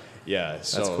one. Yeah. Yeah,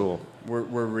 so that's cool.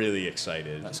 We're really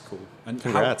excited. That's cool. And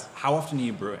congrats. How often are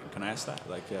you brewing? Can I ask that?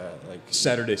 Like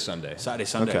Saturday, Sunday. Saturday,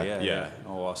 Sunday. Okay. Yeah.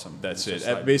 Oh, awesome. That's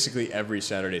it. Basically every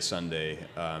Saturday, Sunday,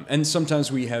 and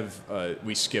sometimes we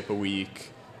skip a week.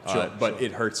 But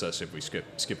it hurts us if we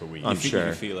skip a week. I'm sure.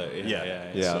 You feel it.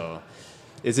 Yeah. So,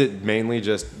 is it mainly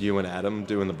just you and Adam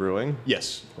doing the brewing?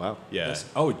 Yes. Wow. Yeah.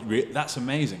 That's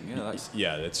amazing.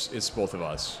 It's both of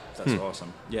us. That's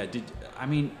awesome. Yeah.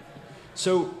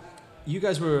 So you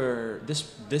guys were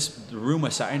the room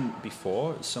we're sat in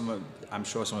before. I'm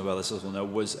sure some of our listeners will know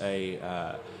was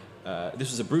this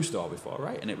was a brew store before,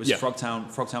 right? And it was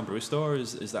Frogtown Brew Store.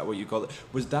 Is that what you call it?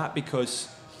 Was that because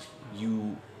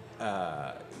you?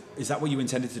 Is that what you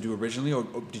intended to do originally, or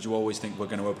did you always think we're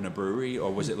going to open a brewery,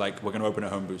 or was it like we're going to open a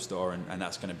homebrew store and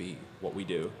that's going to be what we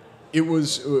do? It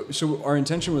was so our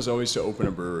intention was always to open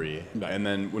a brewery, and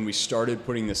then when we started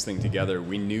putting this thing together,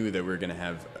 we knew that we were going to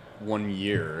have 1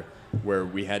 year where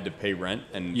we had to pay rent,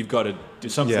 and you've got to do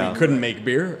something. We couldn't make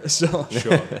beer, so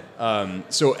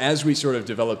so as we sort of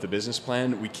developed the business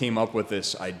plan, we came up with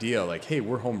this idea like, hey,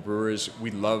 we're home brewers,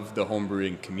 we love the home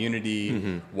brewing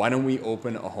community. Why don't we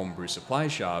open a homebrew supply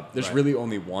shop? There's really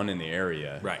only one in the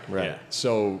area, right? Yeah.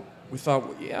 So we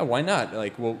thought, why not?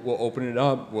 Like, we'll open it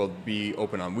up. We'll be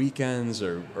open on weekends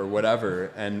or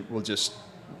whatever, and we'll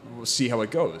see how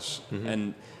it goes.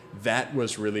 And that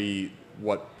was really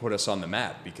what put us on the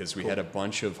map, because we had a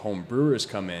bunch of home brewers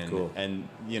come in and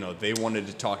they wanted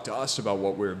to talk to us about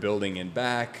what we were building in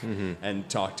back and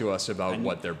talk to us about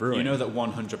what they're brewing. You know that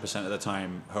 100% of the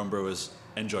time home brewers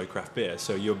enjoy craft beer,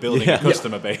 so you're building a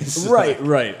customer base. Right.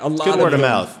 A lot good word of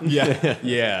mouth.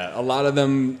 Yeah. A lot of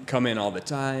them come in all the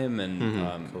time,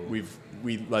 and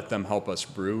we let them help us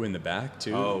brew in the back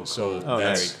too. Oh, so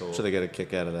that's very cool. So they get a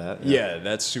kick out of that. Yeah,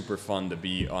 that's super fun to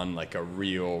be on like a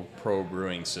real pro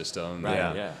brewing system. Right.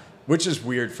 Yeah. Which is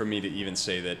weird for me to even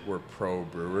say that we're pro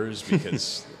brewers,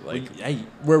 because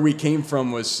where we came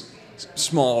from was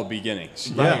small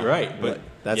beginnings. Right. But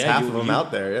that's half of them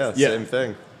out there. Yeah. Same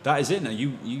thing. That is it. Now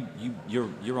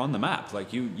you're on the map.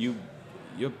 Like you're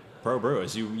pro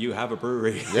brewers. You have a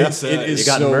brewery. Yeah. You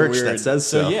got merch that says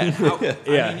so. I've got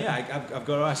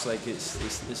to ask. Like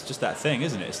it's just that thing,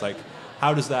 isn't it? It's like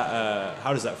how does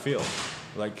that feel?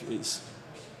 Like it's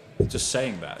just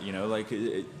saying that, like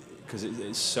because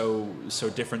it's so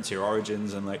different to your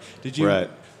origins. And like, did you? Right.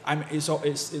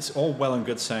 It's all well and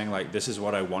good saying like this is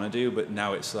what I want to do, but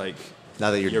now it's like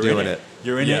now that you're doing it,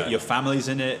 you're in it. Your family's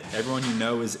in it. Everyone you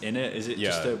know is in it. Is it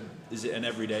Yeah. is it an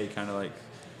everyday kind of like,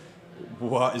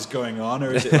 what is going on,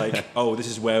 or is it like, oh, this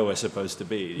is where we're supposed to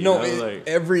be? You know? Like,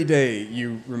 every day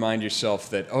you remind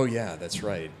yourself that, oh yeah, that's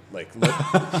right. Like,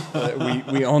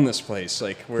 we own this place.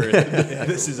 Like,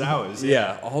 this is ours.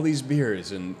 Yeah, all these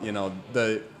beers, and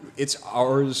it's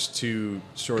ours to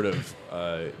sort of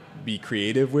be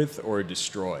creative with or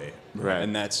destroy. Right.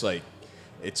 And that's like,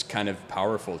 it's kind of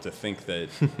powerful to think that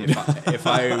if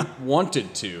I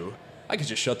wanted to, I could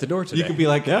just shut the door today. You could be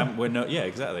like,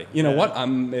 exactly. You know what?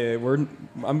 I'm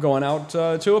going out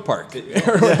to a park.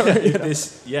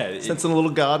 Sense a little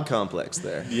God complex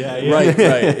there. Right.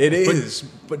 It is,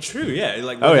 but true. Yeah,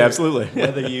 like absolutely.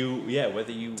 Whether you,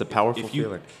 it's a powerful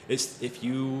feeling.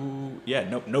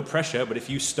 No pressure, but if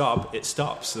you stop, it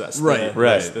stops. So that's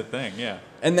That's the thing. Yeah.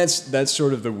 And that's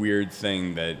sort of the weird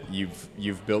thing that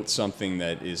you've built something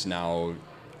that is now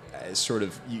sort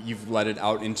of you've let it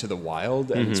out into the wild,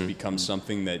 and it's become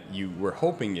something that you were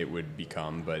hoping it would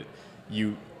become, but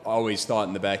you always thought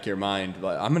in the back of your mind,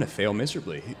 like, I'm going to fail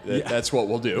miserably. That's what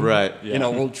we'll do. Right. Yeah.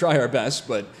 We'll try our best,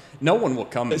 but no one will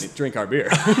come and drink our beer.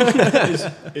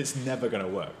 It's never going to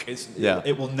work.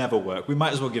 It will never work. We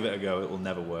might as well give it a go. It will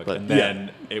never work. But, and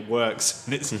then it works,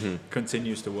 and it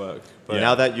continues to work. But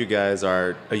now that you guys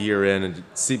are a year in, and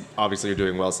obviously you're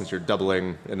doing well since you're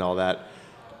doubling and all that,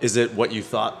 is it what you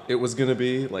thought it was going to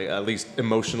be, like at least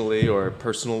emotionally or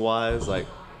personal wise? Like,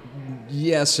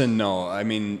 yes and no. I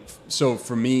mean, so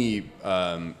for me,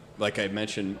 like I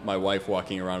mentioned, my wife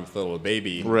walking around with a little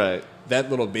baby. Right.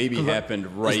 That little baby happened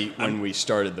right when we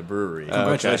started the brewery.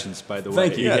 Congratulations, by the way.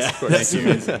 Thank you. Yes, of course.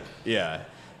 Thank you. Yeah.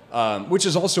 Which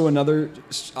is also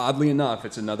oddly enough,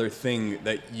 it's another thing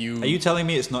that you... Are you telling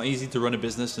me it's not easy to run a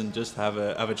business and just have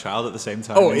a child at the same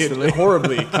time? Oh, it's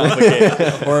horribly complicated.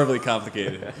 Horribly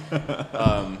complicated.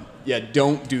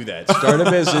 Don't do that. Start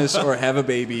a business or have a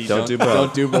baby. Don't do both.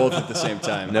 Don't do both at the same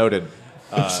time. Noted.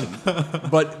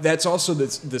 But that's also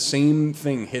the same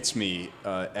thing hits me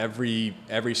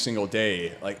every single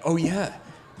day. Like, oh yeah,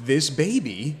 this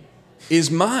baby is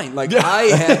mine. Like I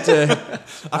have to...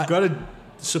 I've got to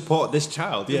support this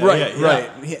child.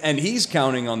 Right. And he's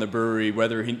counting on the brewery,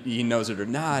 whether he knows it or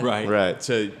not, right,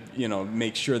 to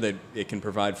make sure that it can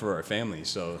provide for our family.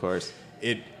 So of course,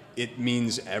 it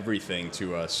means everything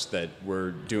to us that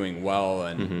we're doing well,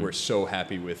 and we're so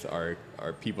happy with our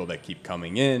people that keep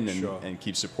coming in and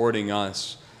keep supporting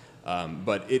us.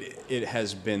 But it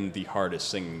has been the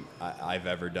hardest thing I've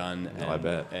ever done. I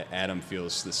bet Adam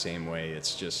feels the same way.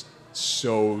 It's just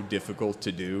so difficult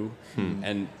to do,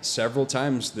 and several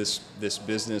times this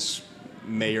business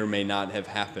may or may not have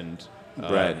happened.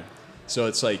 Right. So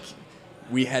it's like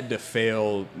we had to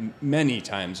fail many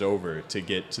times over to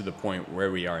get to the point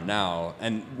where we are now,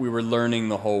 and we were learning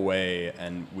the whole way,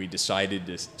 and we decided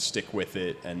to stick with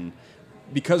it, and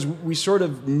because we sort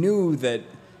of knew that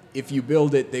if you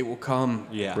build it, they will come.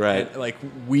 Yeah. Right. And, like,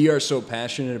 we are so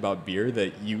passionate about beer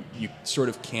that you sort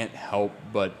of can't help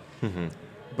but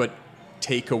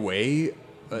take away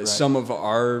some of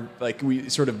our, like, we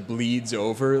sort of bleeds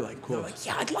over. Like, we're like,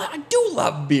 yeah, I do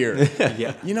love beer.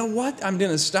 Yeah. You know what? I'm going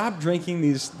to stop drinking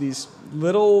these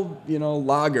little,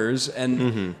 lagers,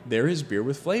 and there is beer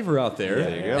with flavor out there. Yeah,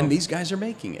 there you go. And these guys are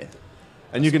making it.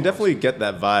 And you can definitely get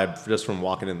that vibe just from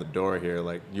walking in the door here.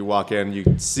 Like, you walk in, you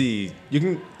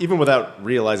can, even without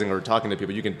realizing or talking to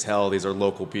people, you can tell these are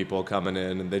local people coming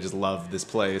in, and they just love this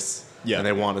place. Yeah. And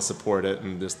they want to support it,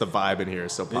 and just the vibe in here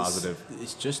is so positive.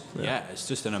 It's just it's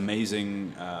just an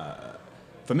amazing.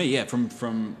 For me,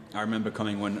 from I remember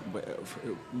coming when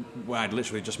I'd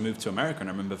literally just moved to America, and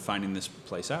I remember finding this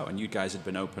place out, and you guys had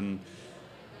been open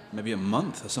maybe a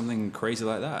month or something crazy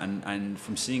like that, and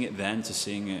from seeing it then to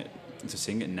seeing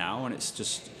it now, and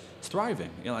it's thriving.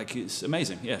 Like, it's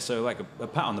amazing. Yeah, so like a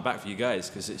pat on the back for you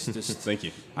guys, because it's just Thank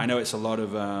you. I know it's a lot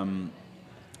of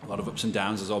ups and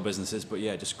downs, as all businesses, but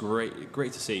yeah, just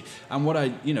great to see. And what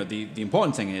the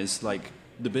important thing is, like,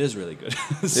 the beer's really good.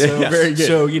 Very good.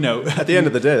 So at the end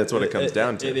of the day, that's what it comes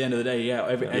down to. At the end of the day,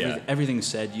 everything's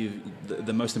said.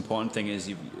 The most important thing is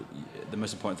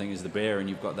the beer, and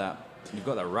you've got that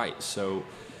right. So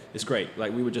it's great.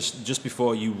 Like, we were just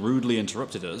before you rudely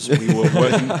interrupted us, we were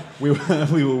working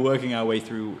we were working our way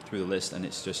through the list, and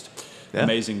it's just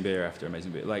amazing beer after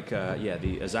amazing beer. Like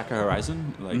the Azaka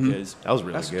Horizon, that was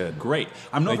really good. Great.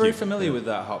 I'm not very familiar with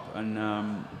that hop,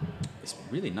 and it's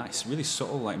really nice, really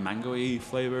subtle, like mango-y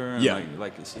flavor. And it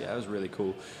was really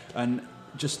cool, and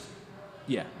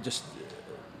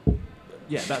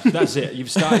Yeah, that's it. You've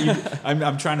started.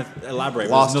 I'm trying to elaborate.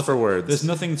 Lost for words. There's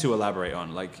nothing to elaborate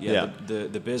on. Like,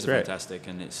 the beers are Great. fantastic,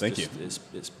 and it's Thank just, you.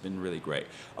 It's been really great.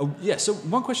 Oh yeah. So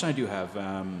one question I do have: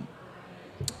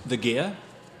 the gear.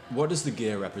 What does the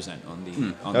gear represent on the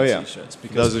t-shirts?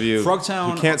 Because those of you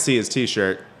Frogtown, who can't see his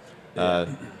T-shirt,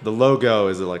 the logo,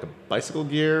 is it like a bicycle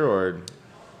gear or?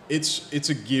 It's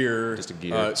a gear. Just a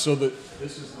gear. This is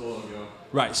the logo.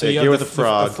 right? So Yeah, you gear have with a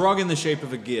frog. a frog in the shape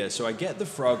of a gear. So I get the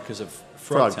frog because of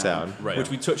Frogtown, Frogtown, right. which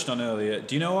we touched on earlier.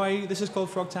 Do you know why this is called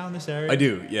Frogtown? This area? I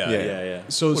do. Yeah. Yeah.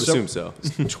 So, Would assume so.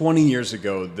 20 years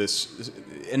ago,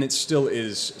 and it still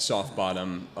is soft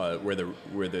bottom, where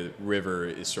the river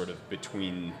is sort of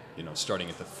between, starting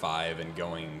at the 5 and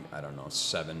going,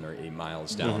 7 or 8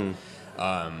 miles down.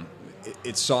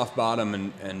 It's soft bottom,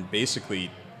 and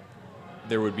basically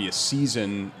there would be a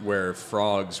season where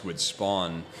frogs would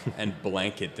spawn and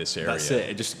blanket this area. That's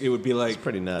it. It would be like It's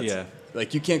pretty nuts. Yeah.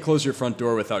 Like, you can't close your front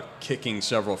door without kicking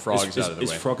several frogs out of the Is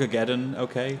way. Frogageddon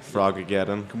okay?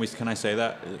 Frogageddon. Can I say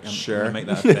that? I'm Sure. gonna make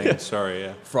that a thing. Sorry,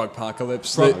 yeah.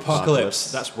 Frogpocalypse.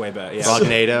 Frogpocalypse. That's way better. Yeah.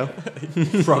 Frognado.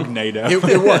 Frognado.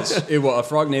 It was. A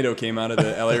frognado came out of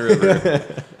the LA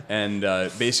River and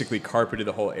basically carpeted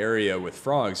the whole area with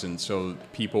frogs, and so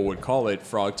people would call it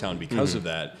Frogtown because of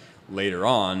that. Later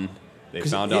on, they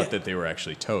found out that they were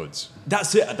actually toads.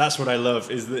 That's it. That's what I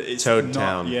love. Is that it's Toad not,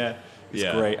 Town. Yeah. It's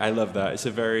Yeah. great. I love that. It's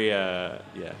a very a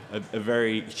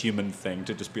very human thing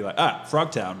to just be like,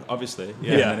 Frogtown, obviously.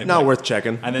 Yeah. And then it, Not worth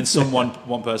checking. And then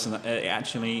one person,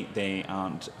 actually, they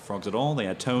aren't frogs at all. They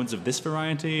are toads of this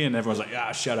variety, and everyone's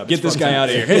like, shut up. Get it's this guy Frogtown." out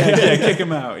of here. yeah, kick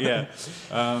him out. Yeah,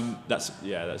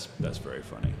 that's very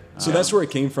funny. So that's where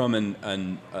it came from,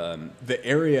 and the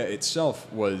area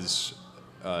itself was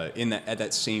at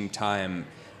that same time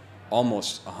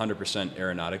almost 100%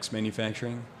 aeronautics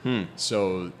manufacturing.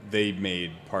 So they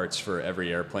made parts for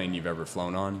every airplane you've ever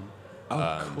flown on.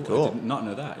 Cool. I did not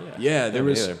know that. Yeah. Yeah, there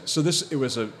me was. either. So it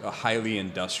was a highly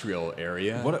industrial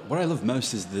area. What I love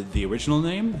most is the original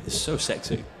name is so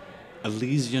sexy,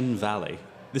 Elysian Valley.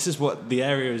 This is what the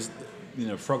area is,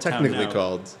 Frogtown Technically now.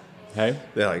 called. Hey.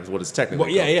 Yeah, like what it's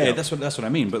technically Well, yeah, called. that's what I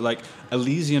mean. But like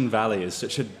Elysian Valley is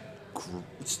such a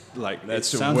That's it a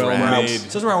sounds where well-made-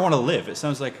 it sounds where I want to live. It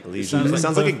sounds like Elysian. It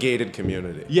sounds like a gated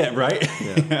community. yeah, right.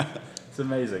 Yeah. It's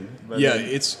amazing. But Yeah,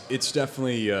 it's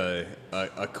definitely a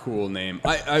cool name.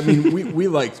 I mean, we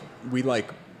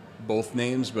like both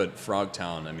names, but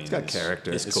Frogtown, I mean, it's got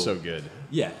character. It's It's cool. so good.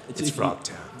 yeah, It's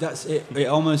Frogtown. That's it. It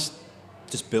almost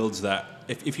just builds that.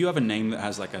 If you have a name that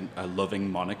has like a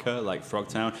loving moniker like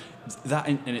Frogtown, that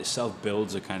in itself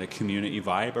builds a kind of community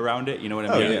vibe around it. You know what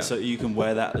I mean? yeah. So you can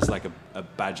wear that as like a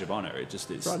badge of honor. It's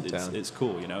Frogtown. it's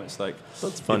cool. It's like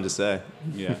That's fun to say.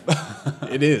 yeah.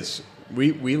 It is.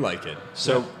 We like it.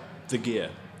 So the gear.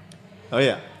 Oh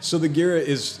yeah. So the gear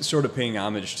is sort of paying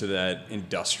homage to that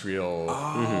industrial.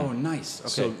 Oh, nice. Okay.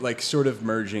 So like sort of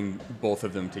merging both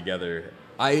of them together.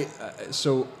 I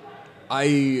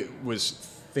was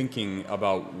thinking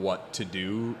about what to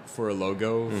do for a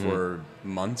logo for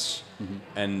months,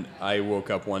 and I woke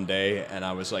up one day and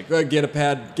I was like, get a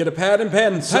pad and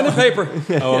pen and paper.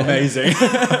 oh, amazing.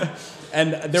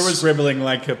 And there was scribbling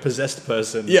like a possessed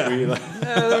person. Yeah. Were you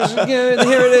like- here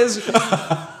it is.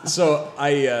 So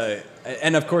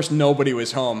and of course nobody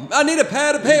was home. I need a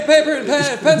pad, a paper, and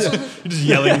pencil.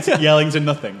 You're just yelling to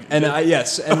nothing. And now I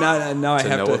To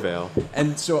have no to. avail.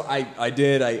 And so I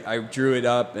did. I drew it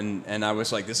up, and I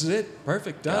was like, this is it,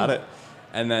 perfect, done. Got it.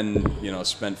 And then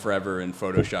spent forever in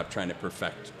Photoshop trying to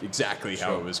perfect exactly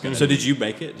how it was going to. So did you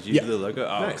make it? Did you Yeah. do the logo?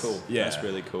 Oh, Nice. cool. Yeah. That's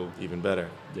really cool. Even better.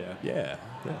 Yeah. Yeah.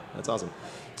 Yeah, that's awesome.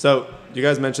 So you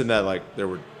guys mentioned that like there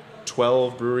were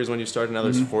 12 breweries when you started. Now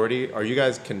there's 40. Are you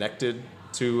guys connected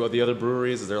to the other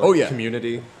breweries? Is there like Oh, yeah. a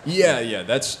community? Yeah.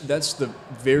 That's the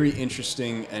very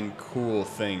interesting and cool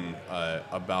thing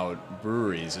about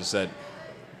breweries is that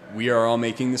we are all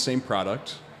making the same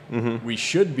product. We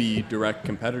should be direct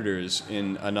competitors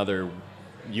in another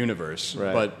universe,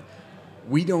 Right. but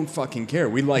we don't fucking care.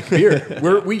 We like beer.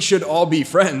 We should all be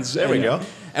friends. There we go.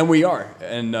 And we are.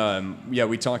 And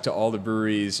we talk to all the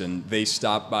breweries, and they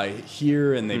stop by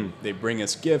here, and they bring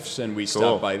us gifts, and we Cool.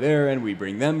 stop by there, and we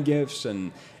bring them gifts,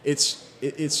 and it's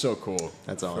so cool.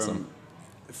 That's awesome.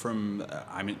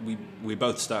 I mean, we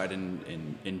both started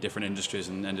in different industries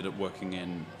and ended up working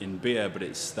in beer, but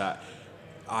it's that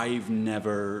I've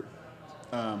never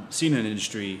seen an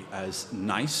industry as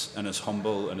nice and as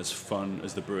humble and as fun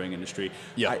as the brewing industry.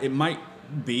 Yeah. It might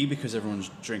be because everyone's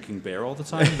drinking beer all the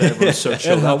time. That everyone's so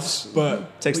chilled out. helps.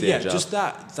 But Takes the yeah, edge off. just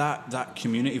that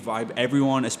community vibe.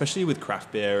 Everyone, especially with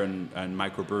craft beer and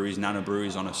microbreweries, nano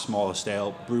breweries on a smaller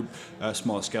scale,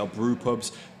 brew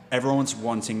pubs. everyone's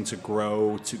wanting to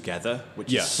grow together,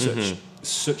 which is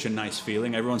such a nice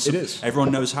feeling.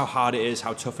 Everyone knows how hard it is,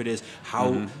 how tough it is,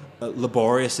 how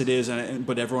laborious it is,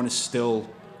 but everyone is still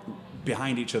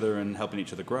behind each other and helping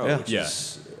each other grow. Which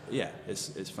is,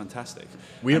 it's fantastic.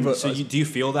 Do you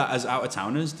feel that as out of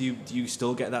towners? Do you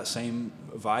still get that same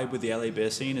vibe with the LA beer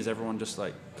scene? Is everyone just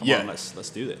like, come on, let's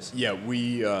do this? Yeah,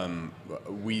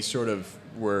 we sort of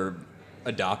were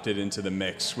adopted into the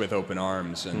mix with open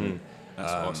arms, and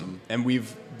that's awesome. And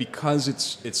because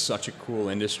it's such a cool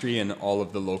industry, and all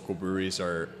of the local breweries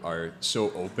are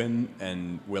so open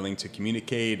and willing to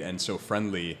communicate and so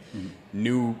friendly.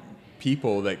 New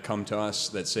people that come to us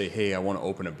that say, "Hey, I want to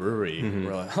open a brewery."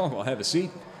 We're like, "Oh, well, have a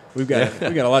seat. We got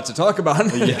a lot to talk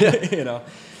about." You know,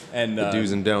 and the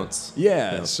do's and don'ts.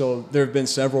 Yeah, so there have been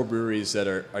several breweries that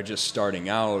are just starting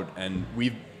out, and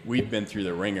we've been through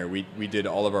the ringer. We did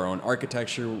all of our own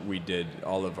architecture. We did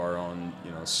all of our own,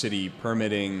 city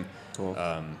permitting,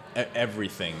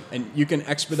 everything. And you can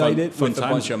expedite it with a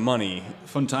bunch of money.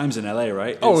 Fun times in LA,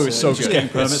 right? It was so just good. Getting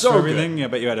permits so for everything. Good. I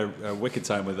bet you had a wicked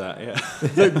time with that.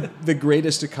 Yeah. The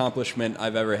greatest accomplishment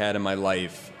I've ever had in my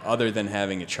life, other than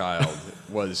having a child,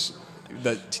 was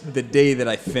the day that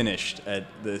I finished at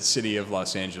the city of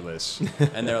Los Angeles,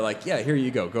 and they're like, "Yeah, here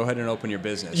you go. Go ahead and open your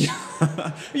business."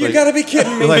 You gotta be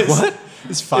kidding me! Like, what?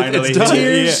 It's finally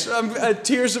it's done.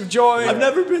 Tears of joy. I've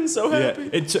never been so happy.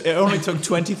 It only took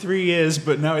 23 years,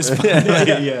 but now it's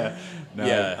finally.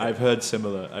 I've heard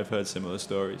similar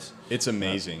stories. It's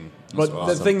amazing. That's But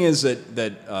awesome. the thing is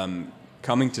that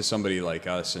coming to somebody like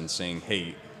us and saying,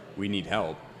 "Hey, we need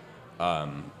help,"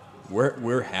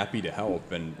 we're happy to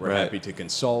help, and we're happy to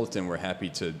consult, and we're happy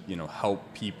to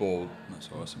help people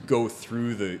go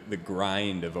through the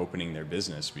grind of opening their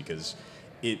business, because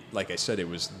like I said, it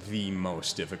was the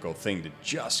most difficult thing to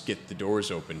just get the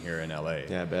doors open here in LA.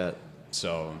 Yeah, I bet.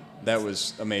 So that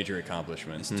was a major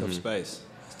accomplishment. It's tough space.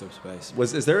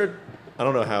 Space. Is there I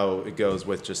don't know how it goes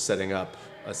with just setting up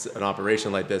an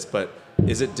operation like this, but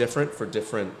is it different for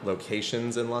different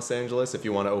locations in Los Angeles if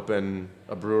you want to open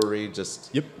a brewery?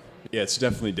 Yep. Yeah, it's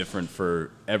definitely different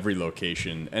for every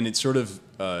location, and it sort of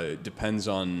depends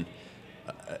on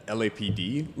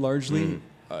LAPD largely.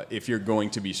 If you're going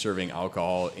to be serving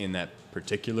alcohol in that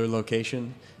particular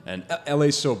location, and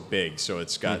LA's so big, so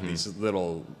it's got these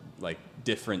little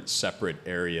different separate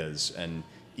areas, and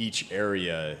each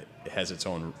area has its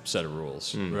own set of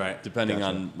rules, right? Depending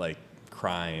on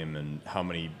crime and how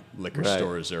many liquor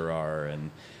stores there are,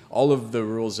 and all of the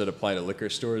rules that apply to liquor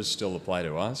stores still apply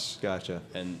to us. Gotcha.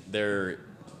 And they're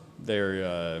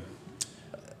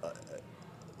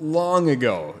long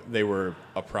ago they were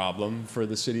a problem for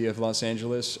the city of Los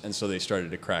Angeles, and so they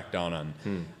started to crack down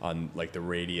on the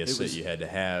radius that you had to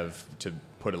have to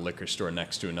put a liquor store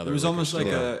next to another. It was almost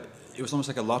store. It was almost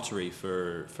like a lottery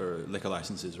for liquor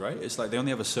licenses, right? It's like they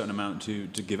only have a certain amount to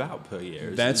give out per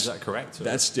year. Is that correct? Or?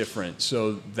 That's different.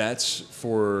 So that's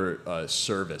for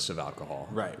service of alcohol.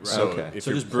 Right. So okay. if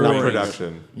So you're just brewing. Not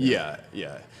production.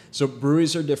 Yeah. So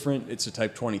breweries are different. It's a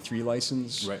Type 23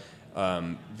 license. Right.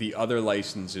 The other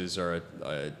licenses are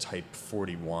a Type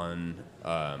 41,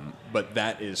 but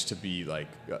that is to be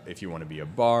if you want to be a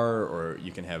bar, or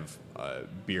you can have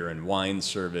beer and wine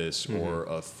service, or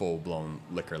a full-blown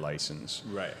liquor license.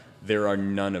 Right. There are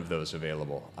none of those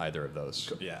available, either of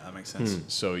those. Yeah, that makes sense.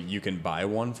 So you can buy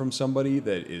one from somebody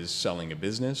that is selling a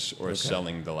business or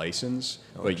selling the license,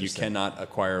 but you cannot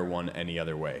acquire one any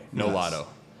other way. No lotto.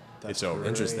 It's over.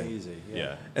 Interesting.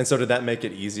 Yeah. And so did that make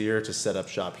it easier to set up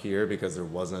shop here because there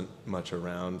wasn't much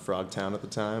around Frogtown at the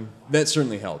time? That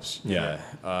certainly helps. Yeah.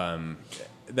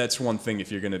 That's one thing.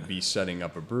 If you're going to be setting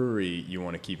up a brewery, you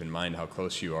want to keep in mind how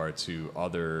close you are to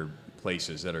other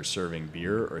places that are serving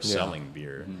beer or selling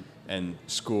beer, and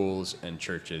schools and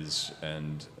churches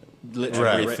and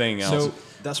everything else. So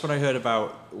that's what I heard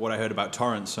about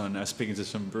Torrance on speaking to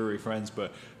some brewery friends.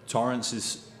 But Torrance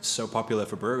is so popular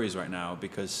for breweries right now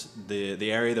because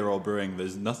the area they're all brewing,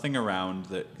 there's nothing around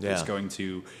that is going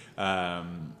to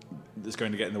that's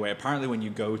going to get in the way. Apparently, when you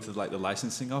go to the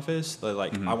licensing office, they're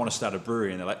like, "I want to start a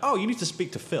brewery," and they're like, "Oh, you need to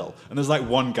speak to Phil." And there's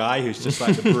one guy who's just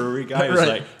the brewery guy who's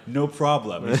like, "No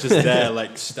problem." He's just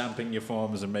there stamping your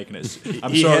forms and making it.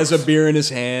 He has a beer in his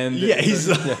hand. Yeah, he's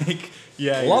like.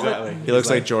 Yeah, Love exactly. He looks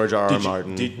like George R. R.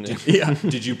 Martin.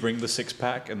 Did you bring the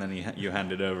 6-pack? And then you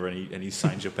hand it over and he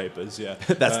signs your papers. Yeah,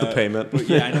 That's the payment. But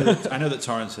yeah, I know that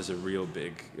Torrance has a real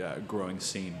big growing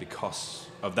scene because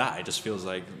of that. It just feels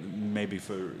like maybe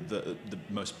for the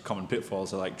most common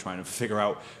pitfalls are trying to figure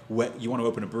out where you want to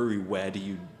open a brewery. Where do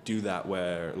you do that?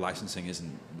 Where licensing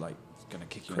isn't going to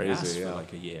kick you in the ass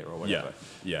for a year or whatever.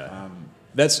 Yeah.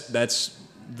 That's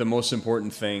the most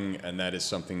important thing, and that is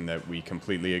something that we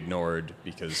completely ignored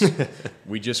because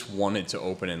we just wanted to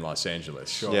open in Los Angeles.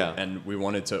 Sure. Yeah. And we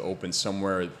wanted to open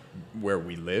somewhere where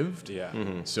we lived. Yeah.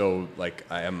 So, like,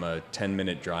 I am a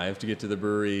 10-minute drive to get to the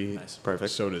brewery. Nice.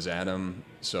 Perfect. So does Adam.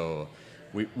 So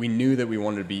we knew that we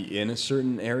wanted to be in a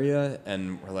certain area,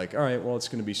 and we're like, all right, well, it's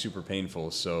going to be super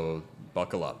painful, so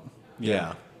buckle up.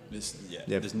 Yeah.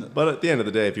 Yeah. But at the end of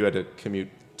the day, if you had to commute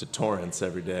to Torrance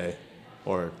every day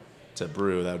or to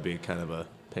Brew, that would be kind of a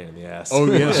pain in the ass. Oh,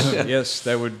 yes. Yes,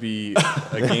 that would be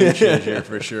a game changer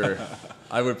for sure.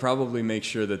 I would probably make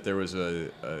sure that there was a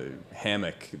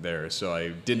hammock there so I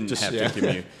didn't have to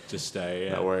commute. Just stay.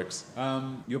 Yeah. That works.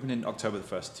 You opened in October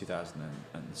the 1st,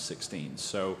 2016.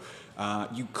 So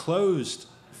you closed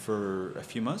for a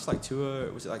few months,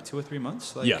 was it like 2 or 3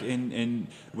 months? Like yeah.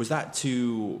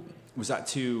 Was that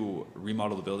to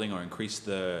remodel the building or increase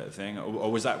the thing, or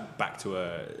was that back to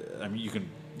I mean,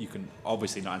 you can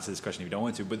obviously not answer this question if you don't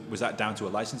want to, but was that down to a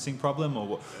licensing problem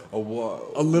or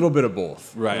what? A little bit of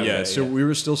both. Right. Yeah. Okay, So we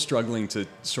were still struggling to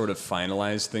sort of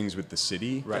finalize things with the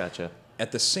city. Right. Gotcha.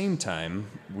 At the same time,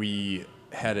 we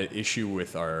had an issue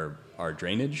with our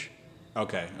drainage.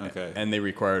 Okay. And they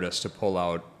required us to pull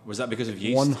out. Was that because of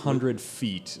yeast? 100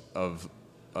 feet of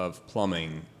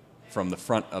plumbing from the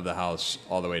front of the house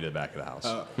all the way to the back of the house.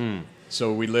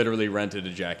 So we literally rented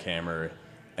a jackhammer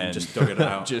and just dug it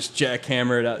out. Just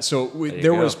jackhammered out. So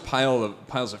there was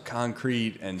piles of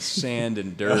concrete and sand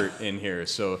and dirt in here.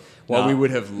 So while we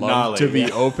would have loved to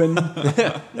be open,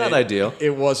 not ideal.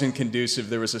 It wasn't conducive.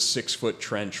 There was a 6-foot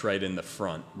trench right in the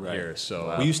front here.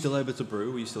 So were you still able to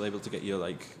brew? Were you still able to get your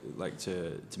like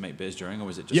to make beers during, or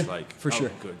was it just for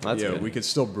sure. Good. That's good. We could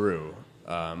still brew,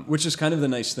 which is kind of the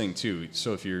nice thing too.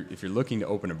 So if you're looking to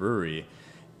open a brewery,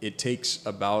 it takes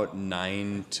about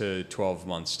 9 to 12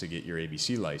 months to get your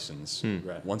ABC license.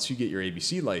 Right. Once you get your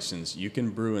ABC license, you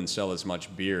can brew and sell as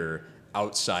much beer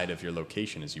outside of your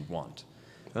location as you want.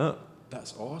 Oh.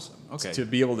 That's awesome. Okay. To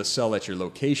be able to sell at your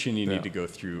location, you need to go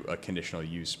through a conditional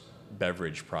use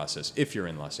beverage process if you're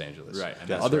in Los Angeles. Right.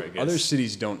 And Other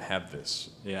cities don't have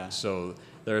this. Yeah. So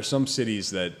there are some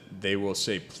cities that they will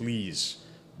say, please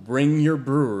bring your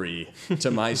brewery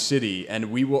to my city and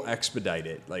we will expedite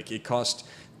it. Like it costs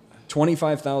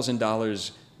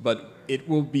 $25,000, but it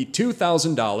will be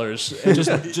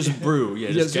 $2,000. just brew.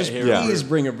 Yeah. Just get here. Please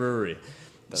bring a brewery.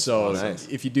 That's so nice.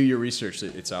 If you do your research,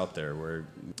 it's out there.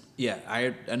 Yeah, I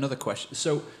had another question.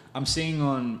 So I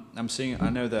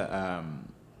know that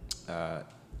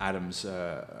Adam's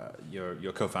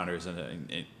your co-founder is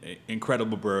an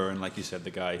incredible brewer, and like you said,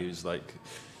 the guy who's like,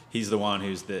 he's the one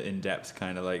who's the in-depth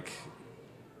kind of like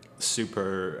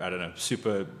super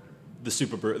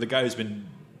brewer, the guy who's been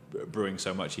brewing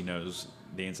so much, he knows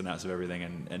the ins and outs of everything.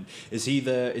 And is he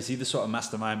the sort of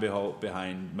mastermind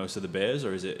behind most of the beers,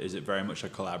 or is it very much a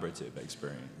collaborative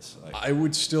experience? Like, I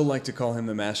would still like to call him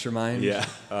the mastermind. Yeah.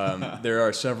 There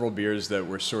are several beers that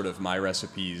were sort of my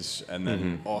recipes, and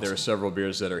then there are several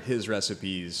beers that are his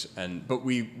recipes, but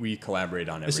we collaborate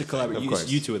on everything. It's a collaboration. Of course.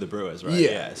 You two are the brewers, right?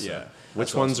 Yeah.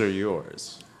 Which ones are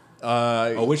yours?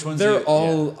 Which ones? They're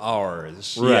all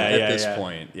ours at this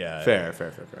point. Yeah. Fair.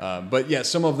 But yeah,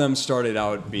 some of them started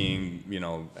out being,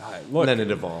 look. And then it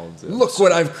evolved. Look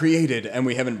what I've created, and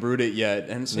we haven't brewed it yet.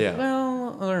 And it's like, Yeah.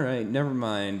 well, all right, never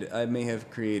mind. I may have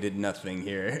created nothing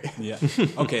here. Yeah.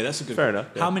 Okay, that's a good. Fair enough.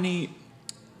 Yeah. How many?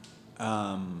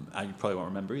 I probably won't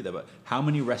remember either, but how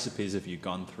many recipes have you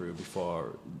gone through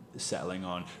before settling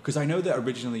on? Because I know that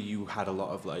originally you had a lot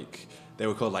of they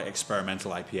were called like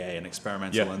experimental IPA and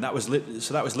experimental, and that was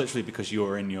literally because you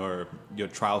were in your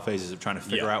trial phases of trying to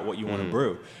figure out what you want to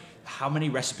brew. How many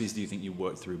recipes do you think you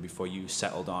worked through before you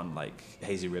settled on like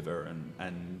Hazy River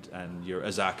and your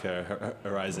Azaka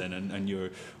Horizon and your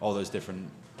all those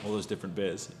different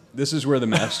beers? This is where the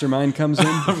mastermind comes in.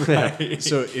 Right.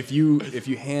 So if you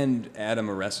hand Adam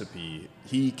a recipe,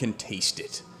 he can taste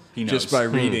it. He knows. Just by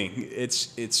reading.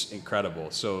 It's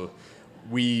incredible. So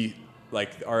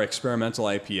our experimental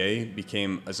IPA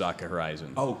became Azaka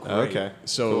Horizon. Oh, great. Okay.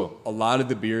 So a lot of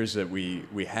the beers that we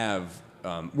have,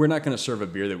 we're not going to serve a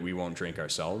beer that we won't drink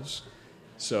ourselves.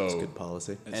 So That's good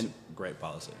policy. It's great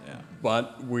policy, yeah.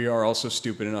 But we are also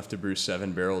stupid enough to brew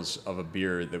 7 barrels of a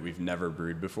beer that we've never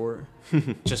brewed before.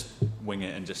 Just wing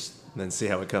it and just And then see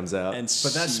how it comes out.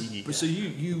 so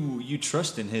you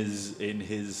trust in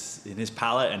his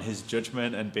palate and his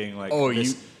judgment and being like,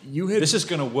 this is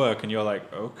gonna work, and you're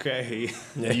like, okay.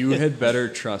 You had better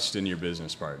trust in your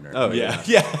business partner. Oh yeah.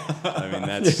 I mean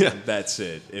that's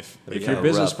it. If your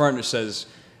business partner says,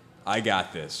 I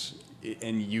got this,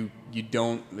 and you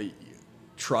don't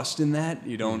trust in that.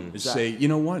 You don't say, you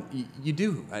know what, you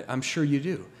do. I'm sure you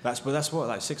do. That's what,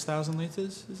 like 6,000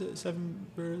 liters? Is it 7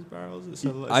 barrels?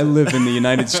 I live in the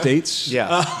United States.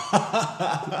 Yeah.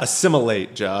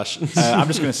 Assimilate, Josh. I'm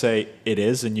just going to say it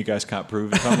is, and you guys can't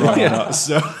prove if I'm wrong or not.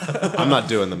 So I'm not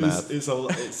doing the math. It's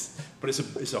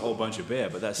a whole bunch of beer,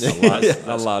 but that's a lot.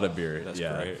 A lot of beer. That's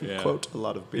yeah. great. Yeah. Quote, a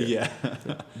lot of beer. Yeah.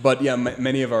 But yeah,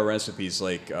 many of our recipes,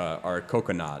 like our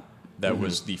coconut, that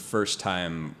was the first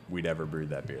time we'd ever brewed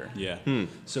that beer. Yeah.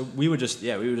 So we were just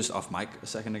off mic a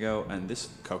second ago, and this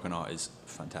coconut is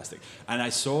fantastic. And I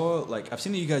saw, like, I've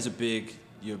seen that you guys are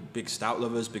you're big stout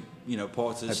lovers, big,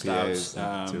 porters, IPAs,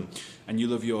 stouts, too. and you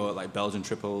love your like Belgian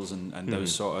triples and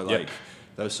those sort of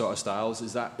those sort of styles.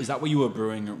 Is that what you were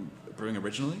brewing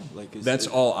originally? Like, That's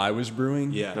all I was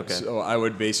brewing. Yeah. Okay. So I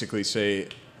would basically say,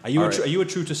 Are you a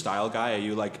true to style guy? Are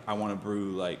you like, I want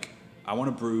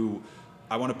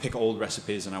to pick old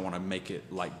recipes and I want to make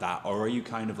it like that? Or are you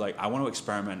kind of like, I want to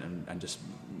experiment and just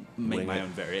make my own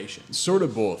variations? sort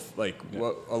of both. Like,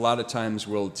 a lot of times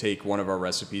we'll take one of our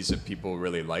recipes that people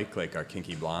really like our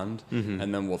Kinky Blonde,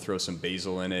 and then we'll throw some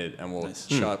basil in it, and we'll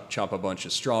chop a bunch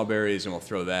of strawberries, and we'll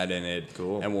throw that in it,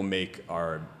 and we'll make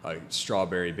our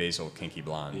strawberry basil Kinky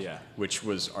Blonde, which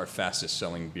was our fastest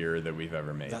selling beer that we've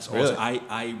ever made. That's awesome.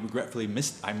 I regretfully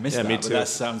missed that, me but too. that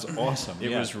sounds awesome.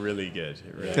 It was really good.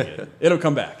 Good. It'll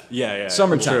come back. Yeah.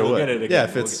 Summertime. We'll get it again. Yeah,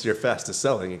 if it's your fastest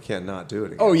selling, you can't not do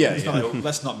it again. Oh yeah. It's not like,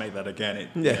 let's not make that again.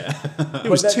 It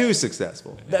was too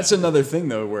successful. That's another thing,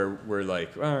 though, where we're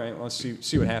like, all right, well,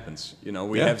 see what happens.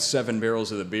 We have 7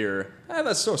 barrels of the beer.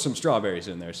 Let's throw some strawberries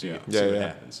in there, see what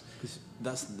happens.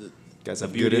 That's the Guys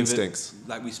have beauty good of it. instincts.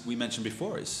 Like we mentioned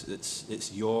before,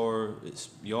 it's your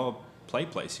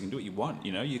place. You can do what you want.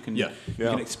 You can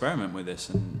experiment with this,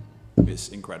 and it's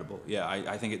incredible. Yeah,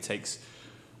 I think it takes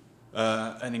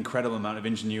an incredible amount of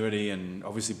ingenuity and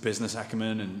obviously business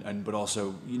acumen but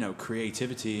also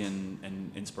creativity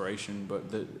and inspiration. But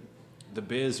the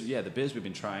beers we've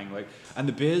been trying, like, and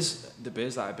the beers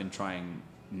that I've been trying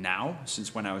now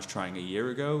since when I was trying a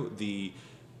year ago,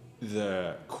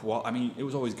 I mean, it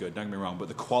was always good, don't get me wrong, but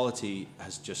the quality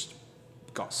has just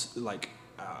got like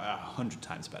 100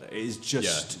 times better. It is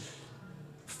just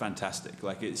fantastic.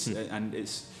 Like it's a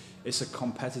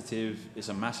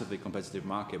massively competitive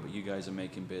market, but you guys are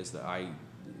making beers that I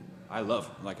love.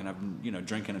 Like, and I've been,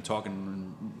 drinking and talking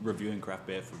and reviewing craft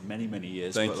beer for many, many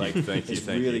years. Thank you. It's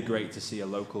really great to see a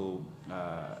local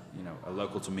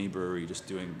to me brewery just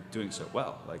doing so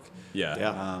well. Like,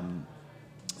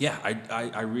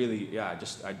 I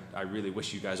really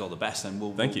wish you guys all the best, and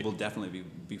we'll definitely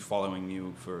be following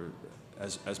you for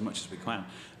as much as we can.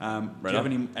 Do you have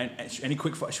any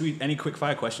quick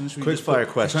fire questions? Quick fire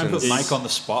questions. Try and put Mike on the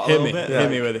spot a little bit.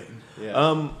 Hit me with it.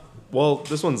 Yeah. Well,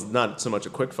 this one's not so much a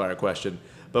quick fire question,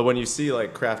 but when you see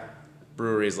like craft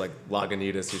breweries like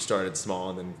Lagunitas, who started small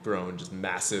and then grown just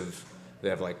massive, they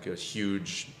have like a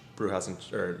huge brew house in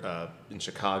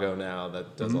Chicago now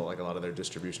that does a lot of their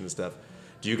distribution and stuff.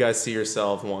 Do you guys see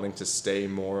yourself wanting to stay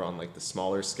more on like the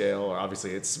smaller scale? Or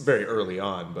obviously it's very early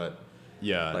on, but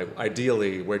like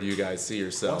ideally, where do you guys see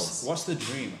yourselves? What's the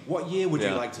dream? What year would you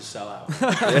like to sell out?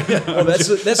 Well,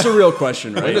 that's a real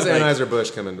question, right? When does Anheuser-Busch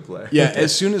come into play? Yeah,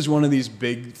 as soon as one of these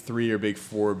big 3 or big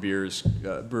 4 breweries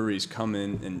come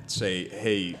in and say,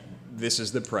 "Hey, this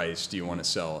is the price. Do you want to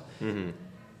sell?"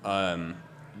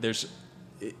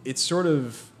 It's sort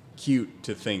of cute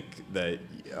to think that,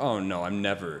 oh no, I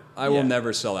will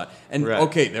never sell out. And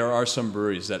okay, there are some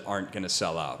breweries that aren't going to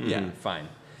sell out. Yeah, fine.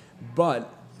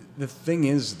 But the thing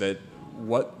is that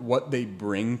what they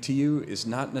bring to you is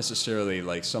not necessarily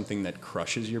like something that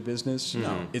crushes your business.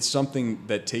 No, it's something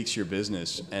that takes your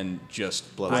business and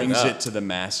just brings it to the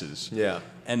masses. Yeah.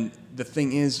 And the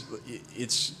thing is,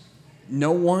 it's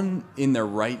no one in their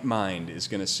right mind is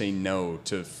going to say no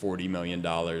to $40 million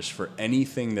for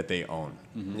anything that they own.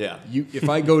 Yeah. If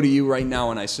I go to you right now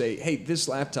and I say, "Hey, this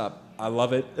laptop, I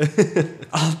love it.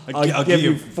 I'll give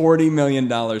you $40 million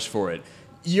for it."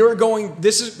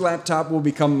 This laptop will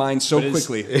become mine so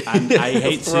quickly. And I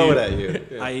hate throw it at you.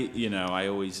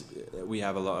 We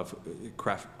have a lot of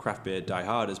craft beer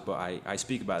dieharders, but I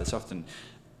speak about this often.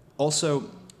 Also,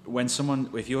 when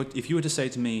if you were to say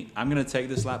to me, "I'm going to take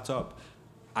this laptop,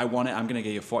 I want it, I'm going to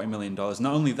get you $40 million.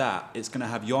 Not only that, it's going to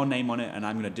have your name on it, and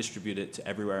I'm going to distribute it to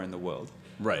everywhere in the world."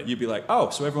 Right. You'd be like, "Oh,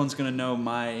 so everyone's going to know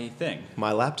my thing,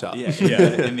 my laptop." Yeah,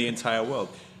 in the entire world.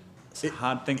 It's a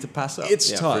hard thing to pass up. It's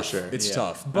tough. For sure. It's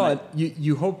tough. But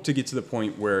you hope to get to the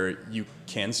point where you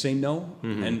can say no.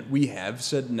 And we have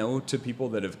said no to people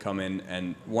that have come in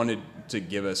and wanted to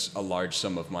give us a large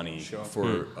sum of money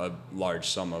for a large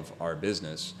sum of our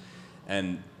business.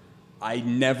 And I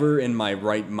never in my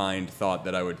right mind thought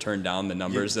that I would turn down the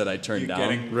numbers that I turned down.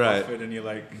 Getting profit and you're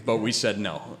like, but we said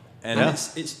no. And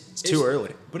it's too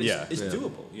early. But it's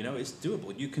doable. You know, it's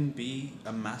doable. You can be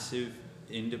a massive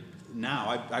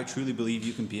now. I truly believe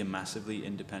you can be a massively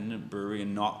independent brewery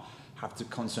and not have to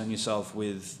concern yourself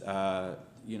with the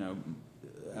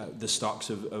stocks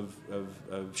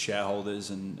of shareholders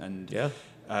and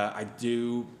I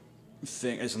do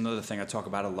think it's another thing I talk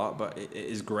about a lot, but it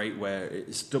is great where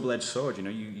it's a double-edged sword. You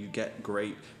know, you get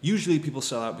great. Usually, people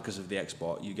sell out because of the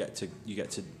export. You get to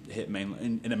hit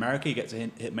mainland in America. You get to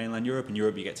hit mainland Europe. In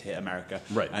Europe, you get to hit America,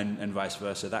 right? And vice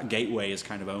versa. That gateway is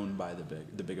kind of owned by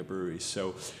the bigger breweries.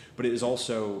 So, but it is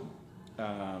also.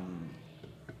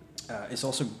 It's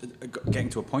also getting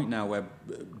to a point now where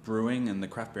brewing and the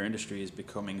craft beer industry is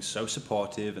becoming so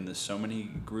supportive, and there's so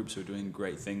many groups who are doing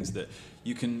great things that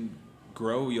you can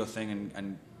grow your thing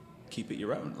and keep it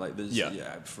your own. Like there's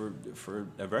for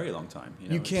a very long time.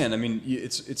 You can. I mean,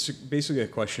 it's basically a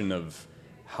question of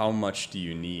how much do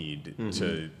you need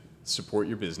to support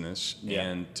your business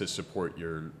and to support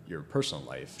your personal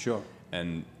life. Sure.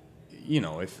 And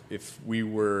if we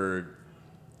were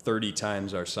 30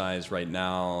 times our size right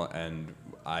now and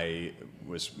I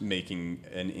was making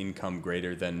an income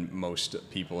greater than most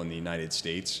people in the United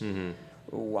States,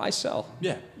 why sell?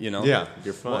 Yeah. Yeah,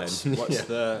 you're fine.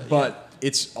 But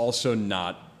it's also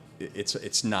not,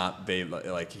 it's not, they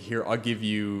like, here, I'll give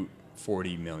you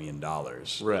 $40 million.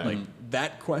 Right. Like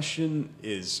that question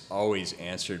is always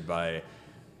answered by,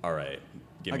 all right,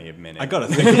 give me a minute. I gotta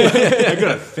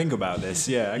think about this.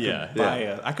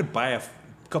 Yeah. I could buy a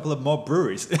couple of more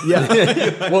breweries.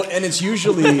 Well, and it's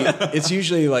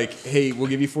usually like, hey, we'll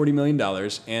give you $40 million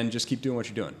and just keep doing what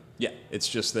you're doing. Yeah. It's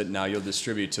just that now you'll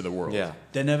distribute to the world. Yeah.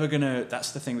 They're never gonna.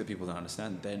 That's the thing that people don't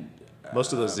understand. Then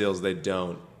most of those deals, they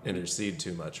don't intercede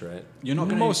too much, right? You're not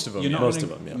gonna, most of them. Most of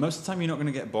them. Yeah. Most of the time, you're not going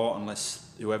to get bought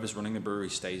unless whoever's running the brewery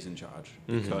stays in charge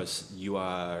because you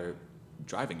are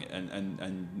driving it.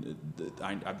 And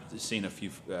I've seen a few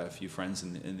friends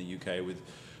in the UK with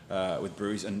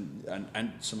breweries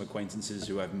and some acquaintances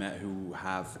who I've met who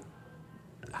have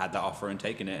had that offer and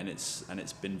taken it, and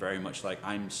it's been very much like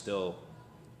I'm still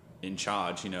in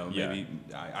charge. Maybe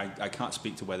I can't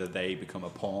speak to whether they become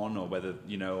a pawn or whether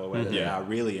they are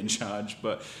really in charge,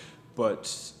 but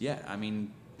yeah, I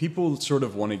mean, people sort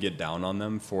of want to get down on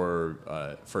them for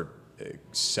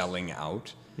selling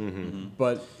out,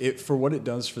 but for what it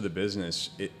does for the business,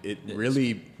 it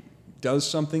really does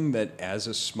something that as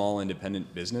a small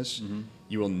independent business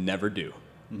you will never do.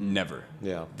 Never.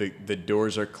 Yeah. The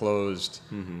doors are closed.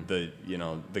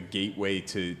 The gateway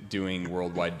to doing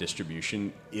worldwide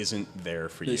distribution isn't there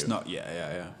for you. It's not.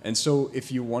 Yeah. And so if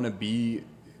you want to be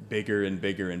bigger and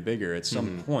bigger and bigger, at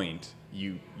some point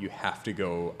you have to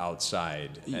go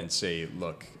outside and say,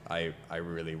 look, I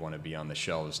really want to be on the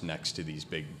shelves next to these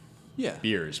big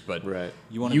beers, but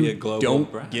you want to be a global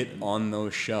brand. Don't get on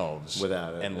those shelves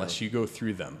without it unless you go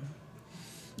through them.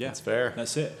 Yeah, that's fair.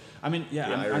 That's it. I mean,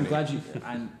 I'm glad you.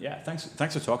 And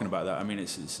thanks for talking about that. I mean,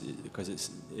 it's because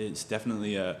it's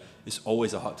definitely it's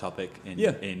always a hot topic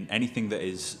in anything that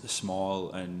is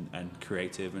small and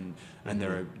creative, and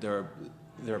there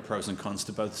are pros and cons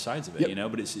to both sides of it,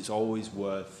 But it's always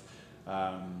worth.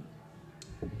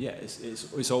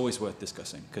 It's always worth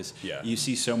discussing because you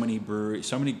see so many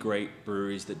great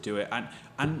breweries that do it,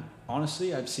 and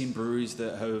honestly, I've seen breweries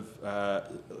that have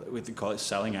we can call it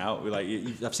selling out.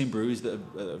 I've seen breweries that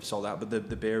have sold out, but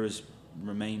the beer has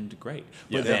remained great.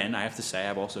 But then I have to say,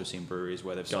 I've also seen breweries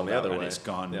where they've sold out and it's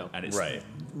gone and it's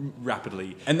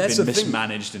rapidly and that's been the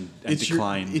mismanaged and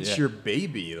declined. It's your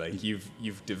baby. Like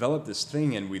you've developed this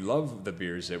thing, and we love the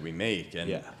beers that we make,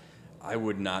 and I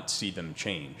would not see them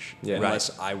change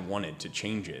unless I wanted to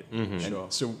change it.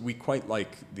 And so we quite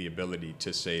like the ability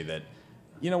to say that,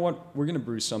 you know what, we're going to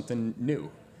brew something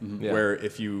new. Where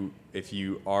if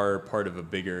you are part of a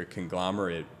bigger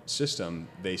conglomerate system,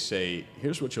 they say,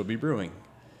 here's what you'll be brewing.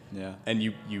 Yeah. And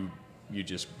you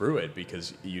just brew it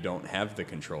because you don't have the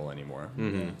control anymore.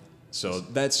 So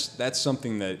that's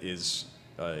something that is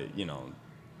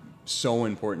so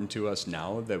important to us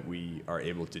now that we are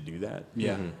able to do that.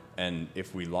 And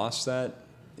if we lost that,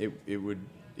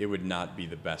 it would not be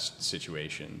the best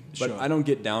situation. But I don't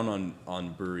get down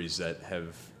on breweries that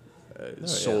have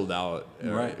sold out,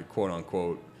 quote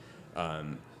unquote,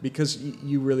 because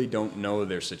you really don't know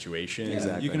their situation.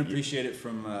 Exactly. You can appreciate it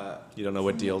from you don't know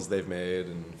what deals they've made,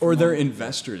 or they're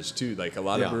investors too. Like a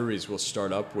lot of breweries will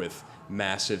start up with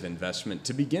massive investment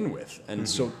to begin with, and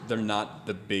so they're not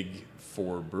the big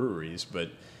four breweries,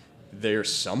 but they're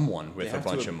someone with a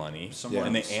bunch of money,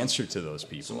 and they answer to those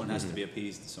people. Someone has to be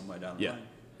appeased somewhere down the line.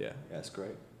 Yeah, that's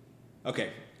great. Okay.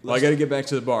 Well, I got to get back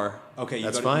to the bar. Okay,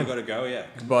 That's you fine. got to go, yeah.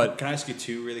 But can I ask you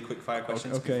 2 really quick fire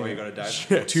questions okay. before you got to dive?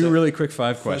 Sure. Two really quick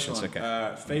 5 questions. First one,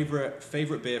 Okay.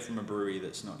 favorite beer from a brewery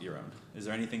that's not your own. Is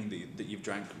there anything that you've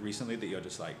drank recently that you're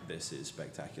just like, this is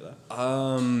spectacular?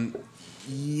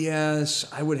 Yes,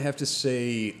 I would have to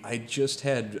say I just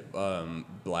had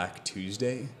Black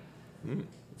Tuesday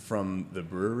from the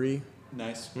brewery.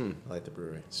 Nice. I like the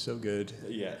brewery. So good.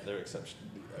 Yeah, they're exceptional.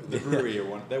 The brewery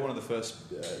they're one of the first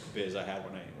beers I had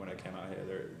when I came out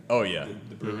here. Oh yeah,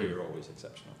 the brewery are always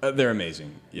exceptional. they're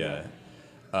amazing. Yeah,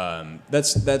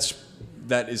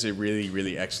 that is a really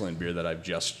really excellent beer that I've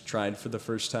just tried for the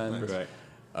first time. Right.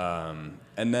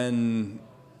 And then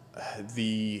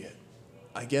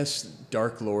I guess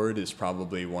Dark Lord is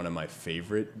probably one of my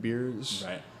favorite beers.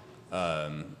 Right.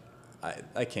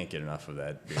 I can't get enough of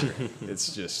that beer.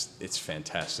 It's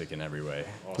fantastic in every way.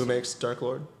 Who makes Dark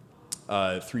Lord?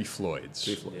 Three Floyds.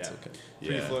 Three Floyds. Yeah. Okay.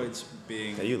 Three Yeah. Floyds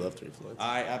being. Yeah, you love Three Floyds.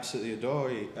 I absolutely adore.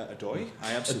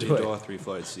 I absolutely adore Three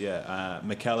Floyds. Yeah,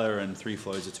 McKellar and Three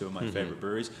Floyds are 2 of my favorite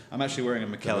breweries. I'm actually wearing a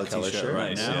McKellar t-shirt shirt.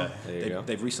 right Nice, now. yeah. There you go.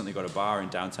 They've recently got a bar in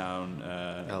downtown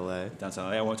LA. Downtown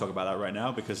LA. I won't talk about that right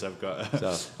now because I've got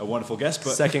So, a wonderful guest.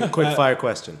 But Second quick fire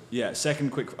question. yeah,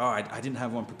 second quick. Oh, I didn't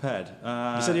have one prepared.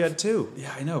 You said you had 2.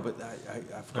 Yeah, I know, but I've All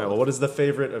got. right, well, what is the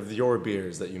favorite of your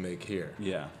beers that you make here?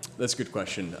 Yeah. That's a good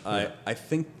question. I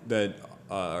think that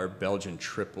our Belgian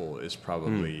triple is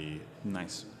probably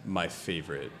Nice. my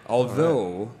favorite.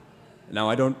 Although, now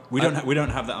I don't. We don't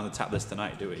have that on the tap list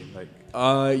tonight, do we?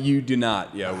 Like You do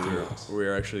not. Yeah,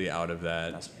 we're actually out of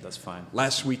that. that's fine.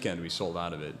 Last weekend we sold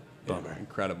out of it. Bummer.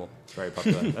 Incredible. It's very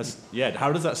popular.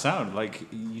 How does that sound? Like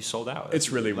you sold out?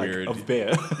 It's really like, weird. Of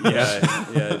beer.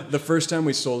 Yeah. The first time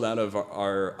we sold out of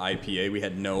our IPA, we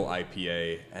had no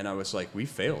IPA, and I was like, we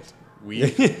failed.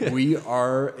 We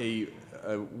are a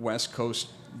West Coast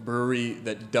brewery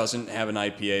that doesn't have an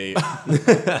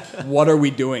IPA. What are we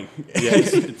doing? Yeah,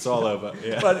 it's all over.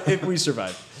 Yeah. But if we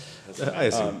survived. I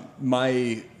assume.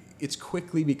 It's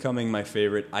quickly becoming my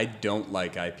favorite. I don't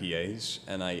like IPAs,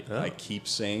 and I keep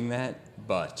saying that,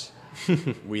 but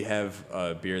we have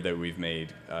a beer that we've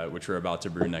made, which we're about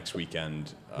to brew next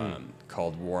weekend,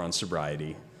 called War on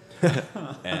Sobriety.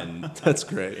 And That's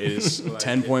great. it is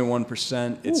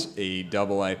 10.1%. It's a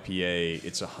double IPA.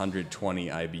 It's 120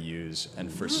 IBUs,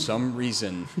 and for some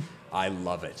reason, I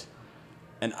love it.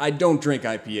 And I don't drink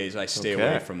IPAs. I stay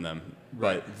away from them.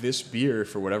 But this beer,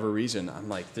 for whatever reason, I'm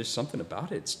like, there's something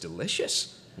about it. It's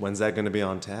delicious. When's that going to be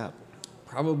on tap?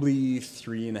 Probably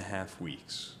 3.5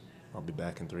 weeks. I'll be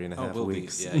back in 3.5 we'll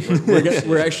weeks.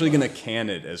 We're actually going to can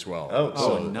it as well. Oh,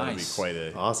 so nice. That'll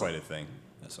be quite a thing.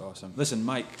 That's awesome. Listen,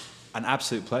 Mike, an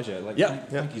absolute pleasure. Like, Yeah.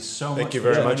 thank you so much. Thank you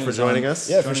very much for joining us.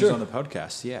 Yeah, for joining sure. us on the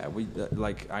podcast. Yeah, we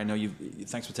I know you.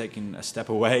 Thanks for taking a step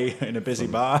away in a busy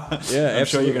bar. Yeah, I'm sure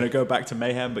absolutely. you're going to go back to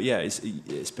Mayhem. But yeah,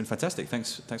 it's been fantastic.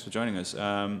 Thanks for joining us.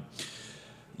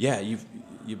 Yeah, you've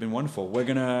been wonderful. We're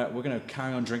gonna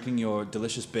carry on drinking your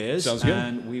delicious beers. Sounds good.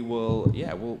 And we will.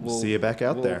 Yeah, we'll See you back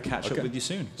out we'll there. Catch up Okay. with you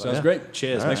soon. But Sounds yeah. great.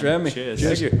 Cheers. Thanks man. for having me. Cheers.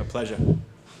 Thank you. A pleasure.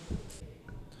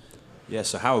 Yeah.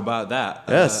 So how about that?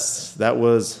 Yes, that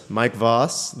was Mike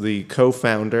Voss, the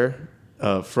co-founder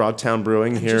of Frogtown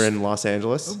Brewing here in Los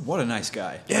Angeles. What a nice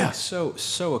guy. Yeah. Like,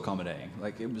 so accommodating.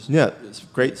 Like it was. Yeah, It's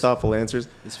great, thoughtful answers.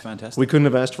 It's fantastic. We couldn't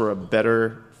have asked for a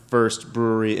better first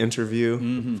brewery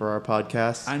interview for our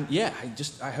podcast. And yeah,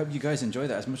 I hope you guys enjoy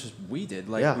that as much as we did.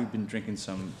 Like Yeah. we've been drinking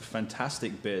some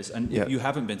fantastic beers, and Yeah. if you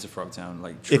haven't been to Frogtown,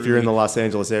 like If you're in the truly- Los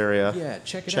Angeles area, yeah,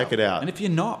 check check it out. And if you're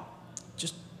not,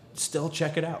 just still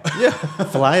check it out.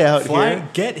 fly out Fly, here.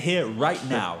 get here right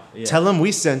now. Yeah. Tell them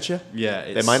we sent you.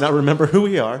 Yeah, They might not remember who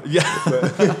we are. Yeah.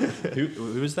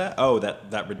 who was that? Oh,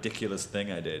 that ridiculous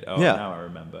thing I did. Oh, Yeah. now I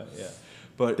remember. Yeah.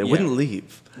 But They yeah, wouldn't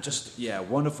leave. Just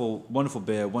wonderful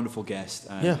beer, wonderful guest.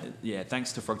 And Yeah.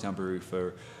 Thanks to Frogtown Brewery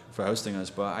for hosting us.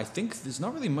 But I think there's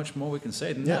not really much more we can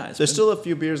say than Yeah, that. It's there's been- still a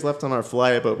few beers left on our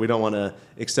flight, but we don't want to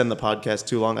extend the podcast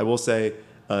too long. I will say,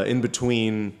 in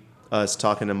between us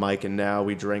talking to Mike and now,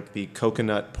 we drank the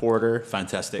coconut porter,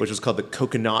 fantastic, which was called the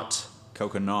Coconut,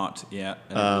 coconut. Yeah,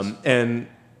 and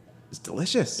it's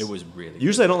delicious. it was really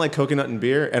Usually, I don't like coconut in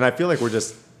beer, and I feel like we're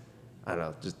just, I don't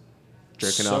know, just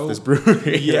jerking So- off this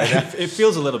brewery. yeah. right now. It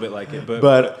feels a little bit like it,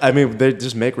 But I mean, they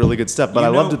just make really good stuff. But You I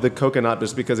loved know- the coconut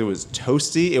just because it was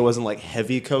toasty. It wasn't like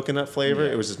heavy coconut flavor.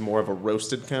 Yeah. It was just more of a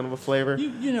roasted kind of a flavor.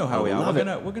 you know how I we are.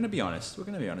 love We're gonna be honest.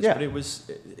 Yeah. But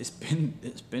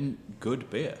it's been good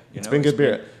beer. It's been good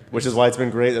beer. Which is why it's been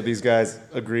great that these guys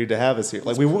agreed to have us here.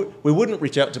 Like we wouldn't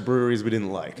reach out to breweries we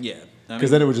didn't like. Yeah.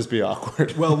 Because then it would just be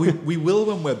awkward. Well, we will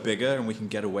when we're bigger and we can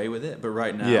get away with it. But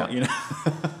right now, you know,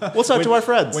 we'll talk to our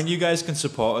friends. When you guys can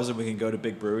support us and we can go to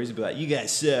big breweries and be like, you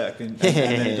guys suck, and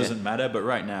then it doesn't matter. But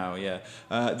right now,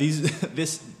 but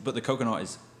the coconut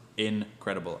is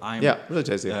incredible. Really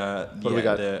tasty. What do we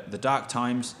got? The Dark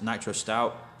Times Nitro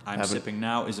Stout I'm sipping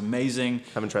now is amazing.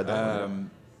 Haven't tried that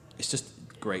one. It's just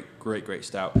great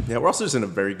stout. Yeah, we're also just in a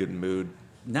very good mood.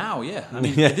 Now, I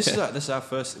mean, this is our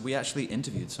first. We actually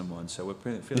interviewed someone, so we're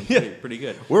feeling pretty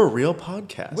good. We're a real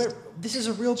podcast. This is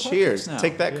a real podcast. Cheers! Now.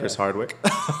 Take that, Chris Hardwick.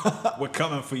 We're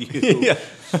coming for you.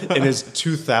 In his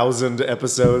 2,000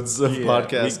 episodes of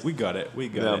podcast, we got it. We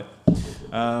got it.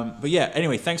 But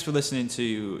anyway, thanks for listening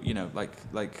to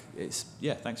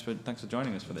thanks for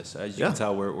joining us for this. As you can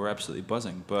tell, we're absolutely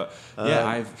buzzing. But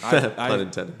pun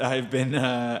intended. I've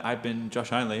been Josh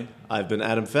Heinley. I've been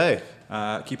Adam Fay.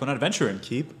 Keep on adventuring.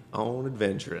 Keep on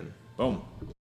adventuring. Boom.